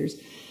 40 years,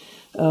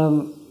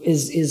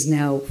 is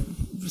now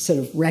sort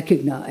of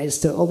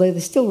recognized, although they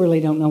still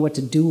really don't know what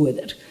to do with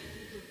it.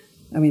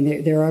 I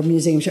mean, there are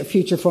museum shows.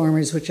 Future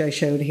Farmers, which I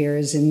showed here,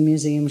 is in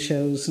museum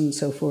shows and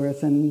so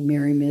forth, and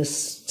Mary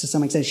Miss, to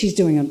some extent. She's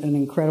doing an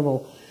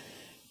incredible,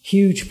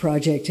 huge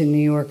project in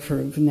New York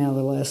for now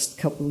the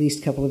last at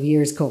least couple of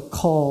years called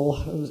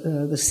CALL,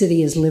 The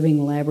City is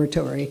Living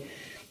Laboratory.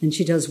 And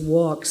she does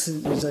walks.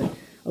 There's a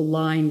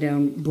line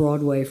down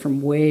Broadway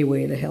from way,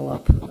 way the hell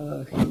up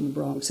in the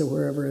Bronx or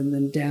wherever, and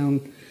then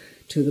down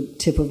to the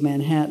tip of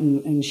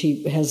Manhattan. And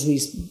she has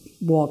these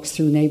walks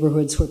through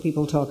neighborhoods where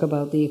people talk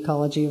about the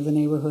ecology of the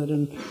neighborhood,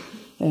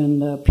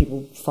 and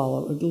people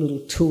follow a little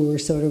tour,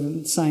 sort of.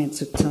 And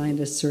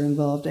scientists are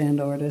involved and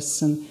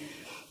artists, and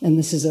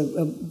this is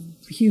a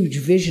huge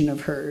vision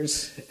of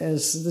hers.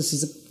 As this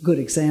is a good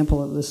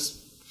example of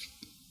this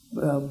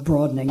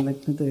broadening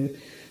the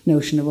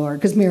notion of art,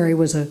 because Mary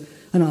was an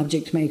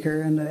object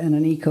maker and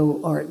an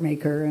eco art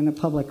maker and a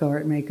public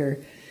art maker,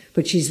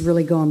 but she's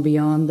really gone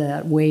beyond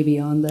that, way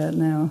beyond that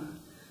now,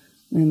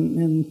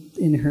 and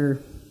in her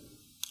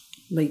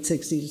late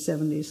 60s,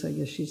 70s, I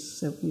guess she's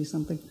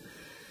 70-something.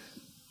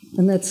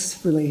 And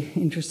that's really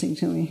interesting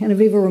to me. And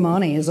Aviva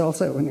Romani is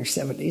also in her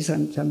 70s.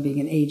 I'm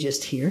being an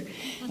ageist here,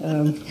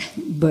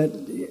 but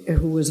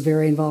who was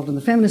very involved in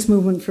the feminist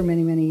movement for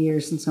many, many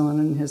years and so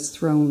on, and has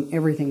thrown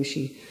everything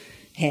she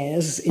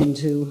has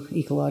into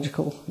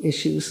ecological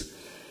issues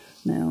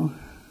now.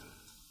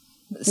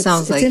 It's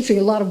interesting.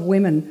 A lot of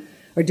women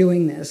are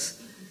doing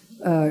this.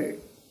 There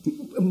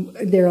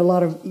are a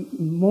lot of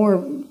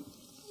more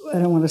I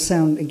don't want to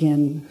sound,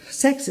 again,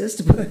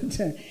 sexist, but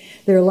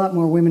there are a lot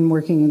more women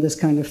working with this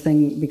kind of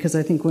thing because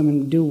I think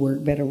women do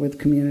work better with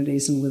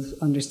communities and with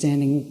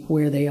understanding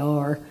where they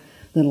are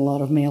than a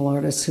lot of male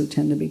artists who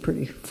tend to be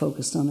pretty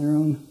focused on their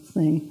own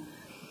thing.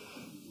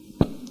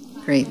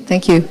 Great,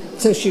 thank you.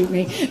 So shoot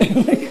me.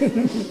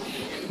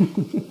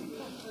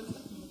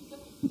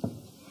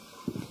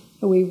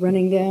 Are we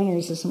running down, or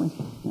is there someone?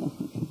 No.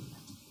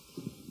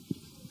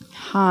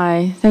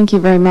 Hi, thank you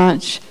very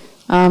much.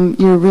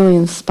 You're really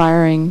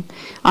inspiring.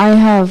 I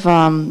have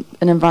an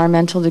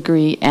environmental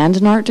degree and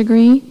an art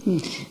degree,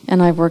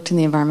 and I did work in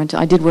the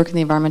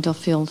environmental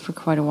field for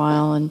quite a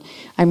while, and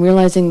I'm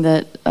realizing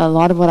that a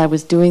lot of what I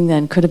was doing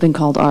then could have been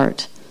called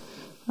art,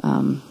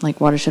 like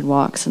watershed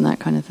walks and that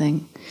kind of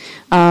thing.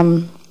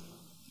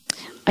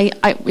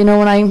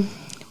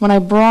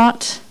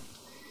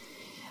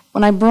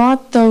 When I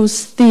brought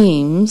those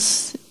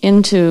themes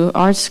into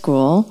art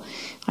school,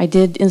 I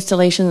did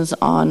installations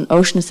on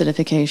ocean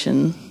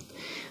acidification.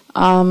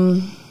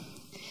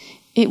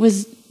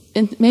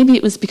 Maybe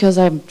it was because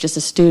I'm just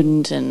a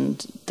student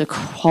and the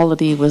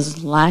quality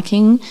was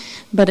lacking,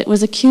 but it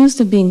was accused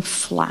of being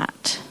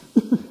flat.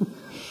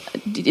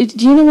 Do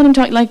you know what I'm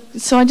talking?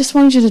 So I just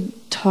wanted you to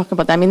talk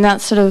about that. I mean,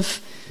 that sort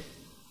of,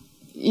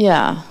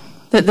 yeah,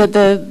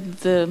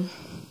 the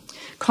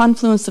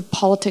confluence of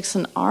politics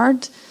and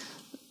art,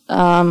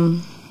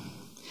 and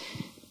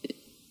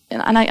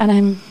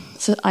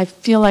I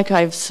feel like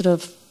I've sort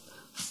of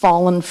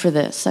fallen for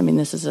this. I mean,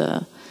 this is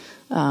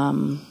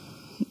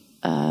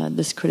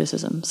this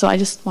criticism. So I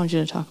just wanted you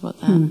to talk about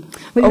that.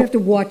 Well, you have to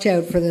watch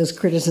out for those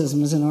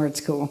criticisms in art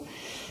school,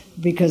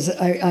 because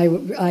I,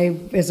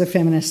 as a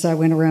feminist, I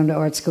went around to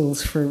art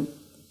schools for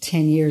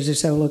 10 years or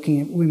so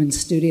looking at women's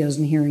studios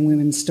and hearing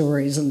women's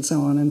stories and so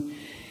on, and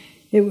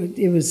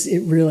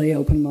it really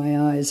opened my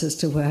eyes as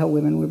to how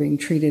women were being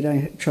treated.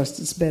 I trust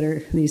it's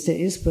better these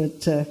days,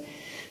 but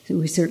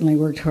we certainly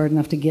worked hard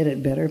enough to get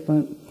it better.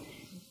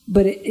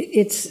 But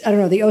it's, I don't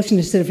know, the ocean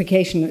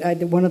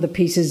acidification, one of the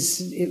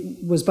pieces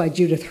was by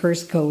Judith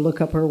Hurstco. Look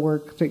up her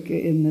work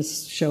in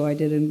this show I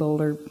did in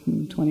Boulder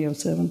in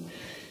 2007.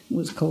 It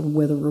was called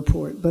Weather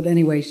Report. But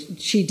anyway,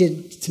 she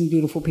did some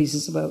beautiful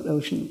pieces about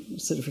ocean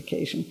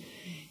acidification.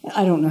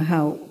 I don't know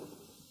how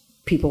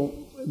people,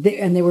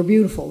 and they were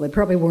beautiful. They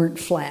probably weren't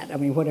flat. I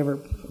mean,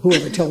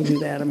 whoever told you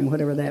that, I mean,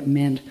 whatever that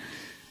meant.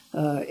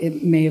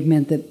 It may have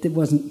meant that it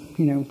wasn't,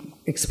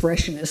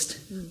 expressionist.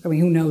 I mean,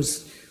 who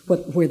knows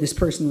where this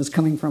person was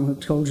coming from who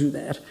told you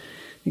that,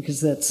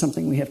 because that's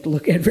something we have to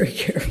look at very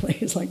carefully.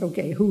 It's like,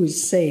 okay, who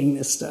is saying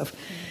this stuff?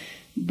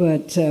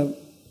 But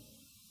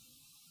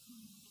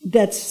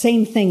that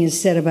same thing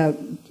is said about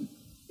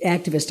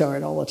activist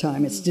art all the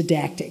time. It's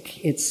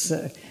didactic, it's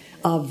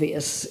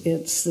obvious,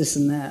 it's this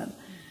and that.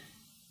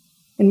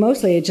 And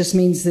mostly it just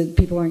means that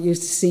people aren't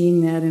used to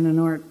seeing that in an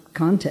art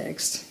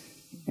context,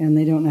 and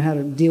they don't know how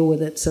to deal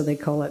with it, so they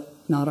call it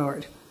not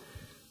art.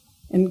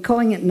 And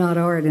calling it not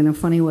art in a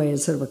funny way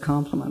is sort of a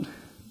compliment.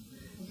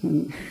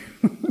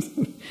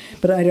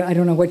 But I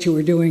don't know what you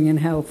were doing and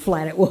how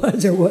flat it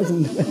was or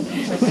wasn't.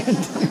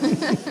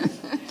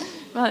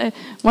 Well,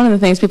 one of the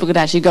things, people could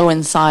actually go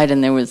inside,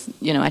 and there was,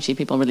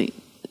 actually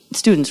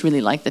students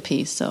really liked the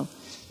piece, so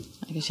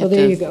I guess you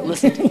have to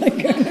listen to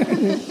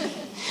it.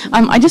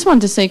 I just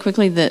wanted to say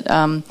quickly that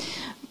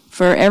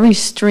for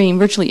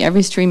virtually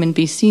every stream in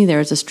BC, there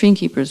is a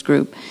streamkeepers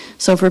group.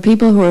 So for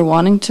people who are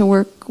wanting to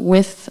work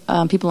with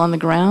people on the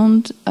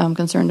ground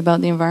concerned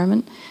about the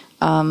environment,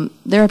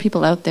 there are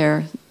people out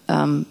there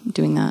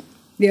doing that.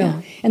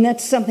 Yeah, and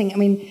that's something, I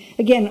mean,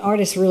 again,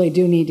 artists really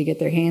do need to get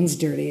their hands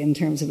dirty in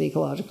terms of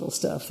ecological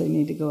stuff. They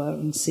need to go out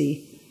and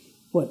see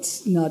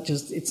it's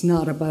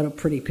not about a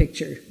pretty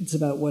picture. It's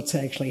about what's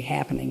actually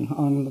happening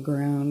on the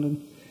ground.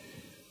 And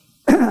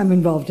I'm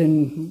involved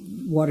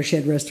in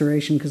watershed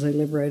restoration because I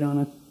live right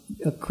on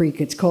a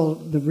creek. It's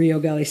called the Rio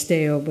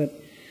Galisteo, but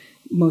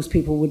most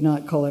people would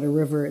not call it a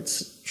river.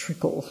 It's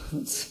trickle.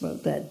 It's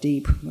about that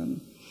deep.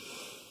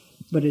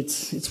 But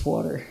it's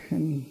water,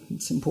 and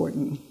it's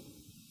important.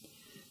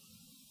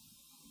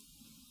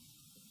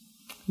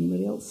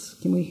 Anybody else?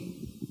 Can we?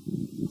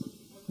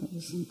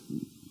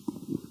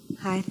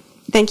 Hi.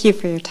 Thank you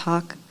for your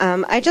talk.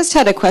 I just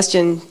had a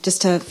question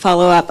just to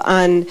follow up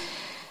on.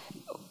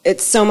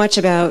 It's so much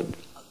about,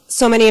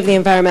 so many of the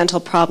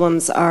environmental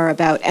problems are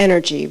about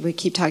energy. We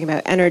keep talking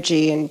about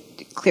energy, and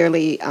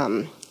clearly,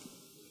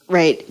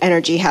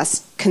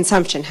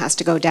 consumption has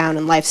to go down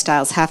and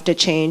lifestyles have to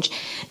change.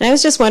 And I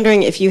was just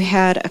wondering if you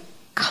had a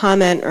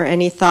comment or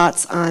any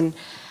thoughts on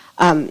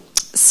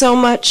so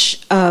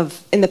much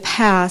of, in the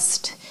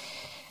past,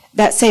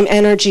 that same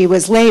energy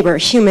was labor,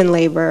 human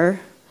labor,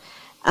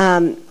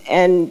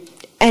 and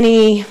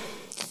any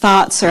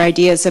thoughts or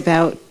ideas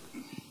about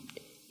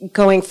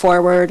going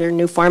forward or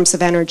new forms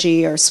of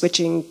energy or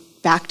switching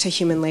back to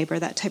human labor,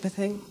 that type of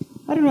thing?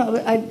 I don't know.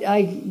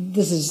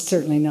 This is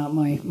certainly not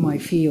my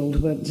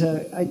field, but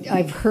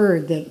I've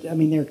heard that, I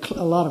mean, there are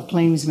a lot of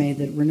claims made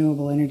that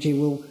renewable energy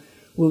will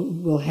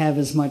will have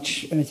as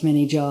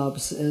many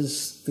jobs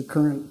as the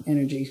current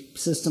energy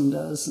system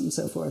does, and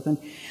so forth. And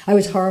I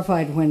was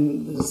horrified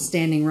when the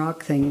Standing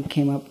Rock thing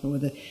came up,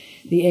 with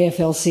the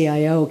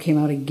AFL-CIO came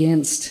out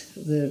against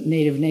the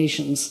Native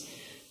Nations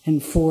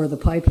and for the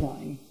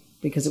pipeline,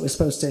 because it was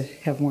supposed to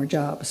have more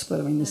jobs. But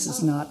I mean, this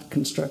is not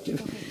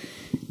constructive.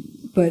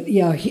 But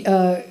yeah,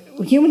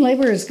 human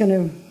labor is going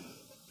to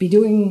be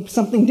doing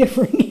something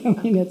different. I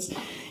mean,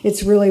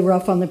 it's really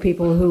rough on the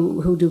people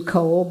who do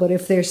coal. But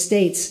if their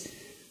states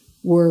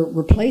were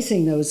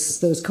replacing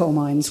those coal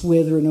mines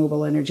with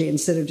renewable energy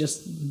instead of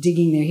just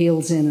digging their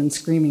heels in and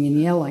screaming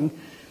and yelling,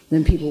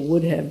 then people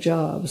would have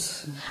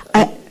jobs.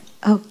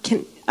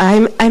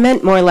 I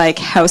meant more like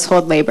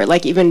household labor,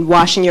 like even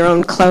washing your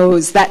own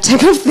clothes, that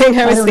type of thing.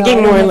 I was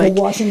thinking more like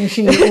a washing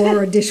machine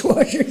or a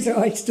dishwasher, so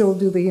I still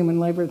do the human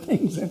labor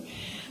things.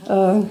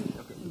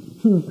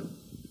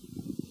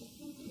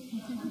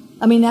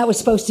 I mean, that was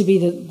supposed to be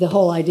the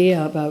whole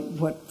idea about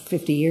what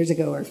 50 years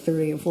ago or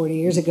 30 or 40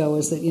 years ago,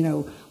 is that,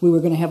 we were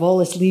going to have all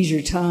this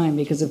leisure time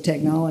because of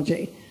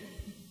technology,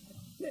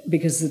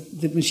 because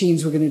the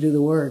machines were going to do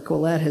the work.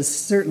 Well, that has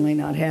certainly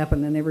not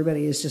happened, and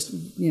everybody is just,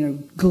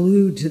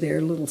 glued to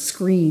their little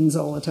screens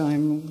all the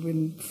time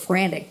and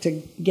frantic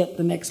to get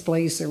the next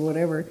place or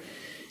whatever.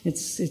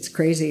 It's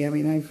crazy. I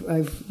mean,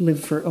 I've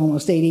lived for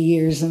almost 80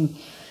 years, and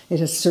it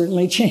has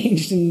certainly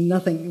changed,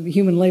 and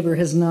human labor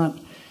has not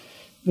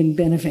been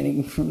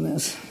benefiting from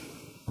this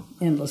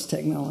endless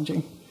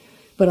technology.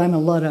 But I'm a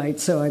Luddite,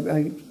 so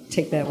I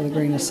take that with a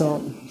grain of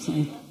salt.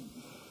 So,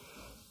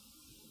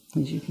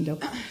 as you can tell.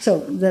 So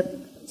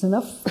that's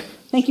enough.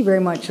 Thank you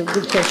very much.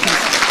 Good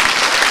questions.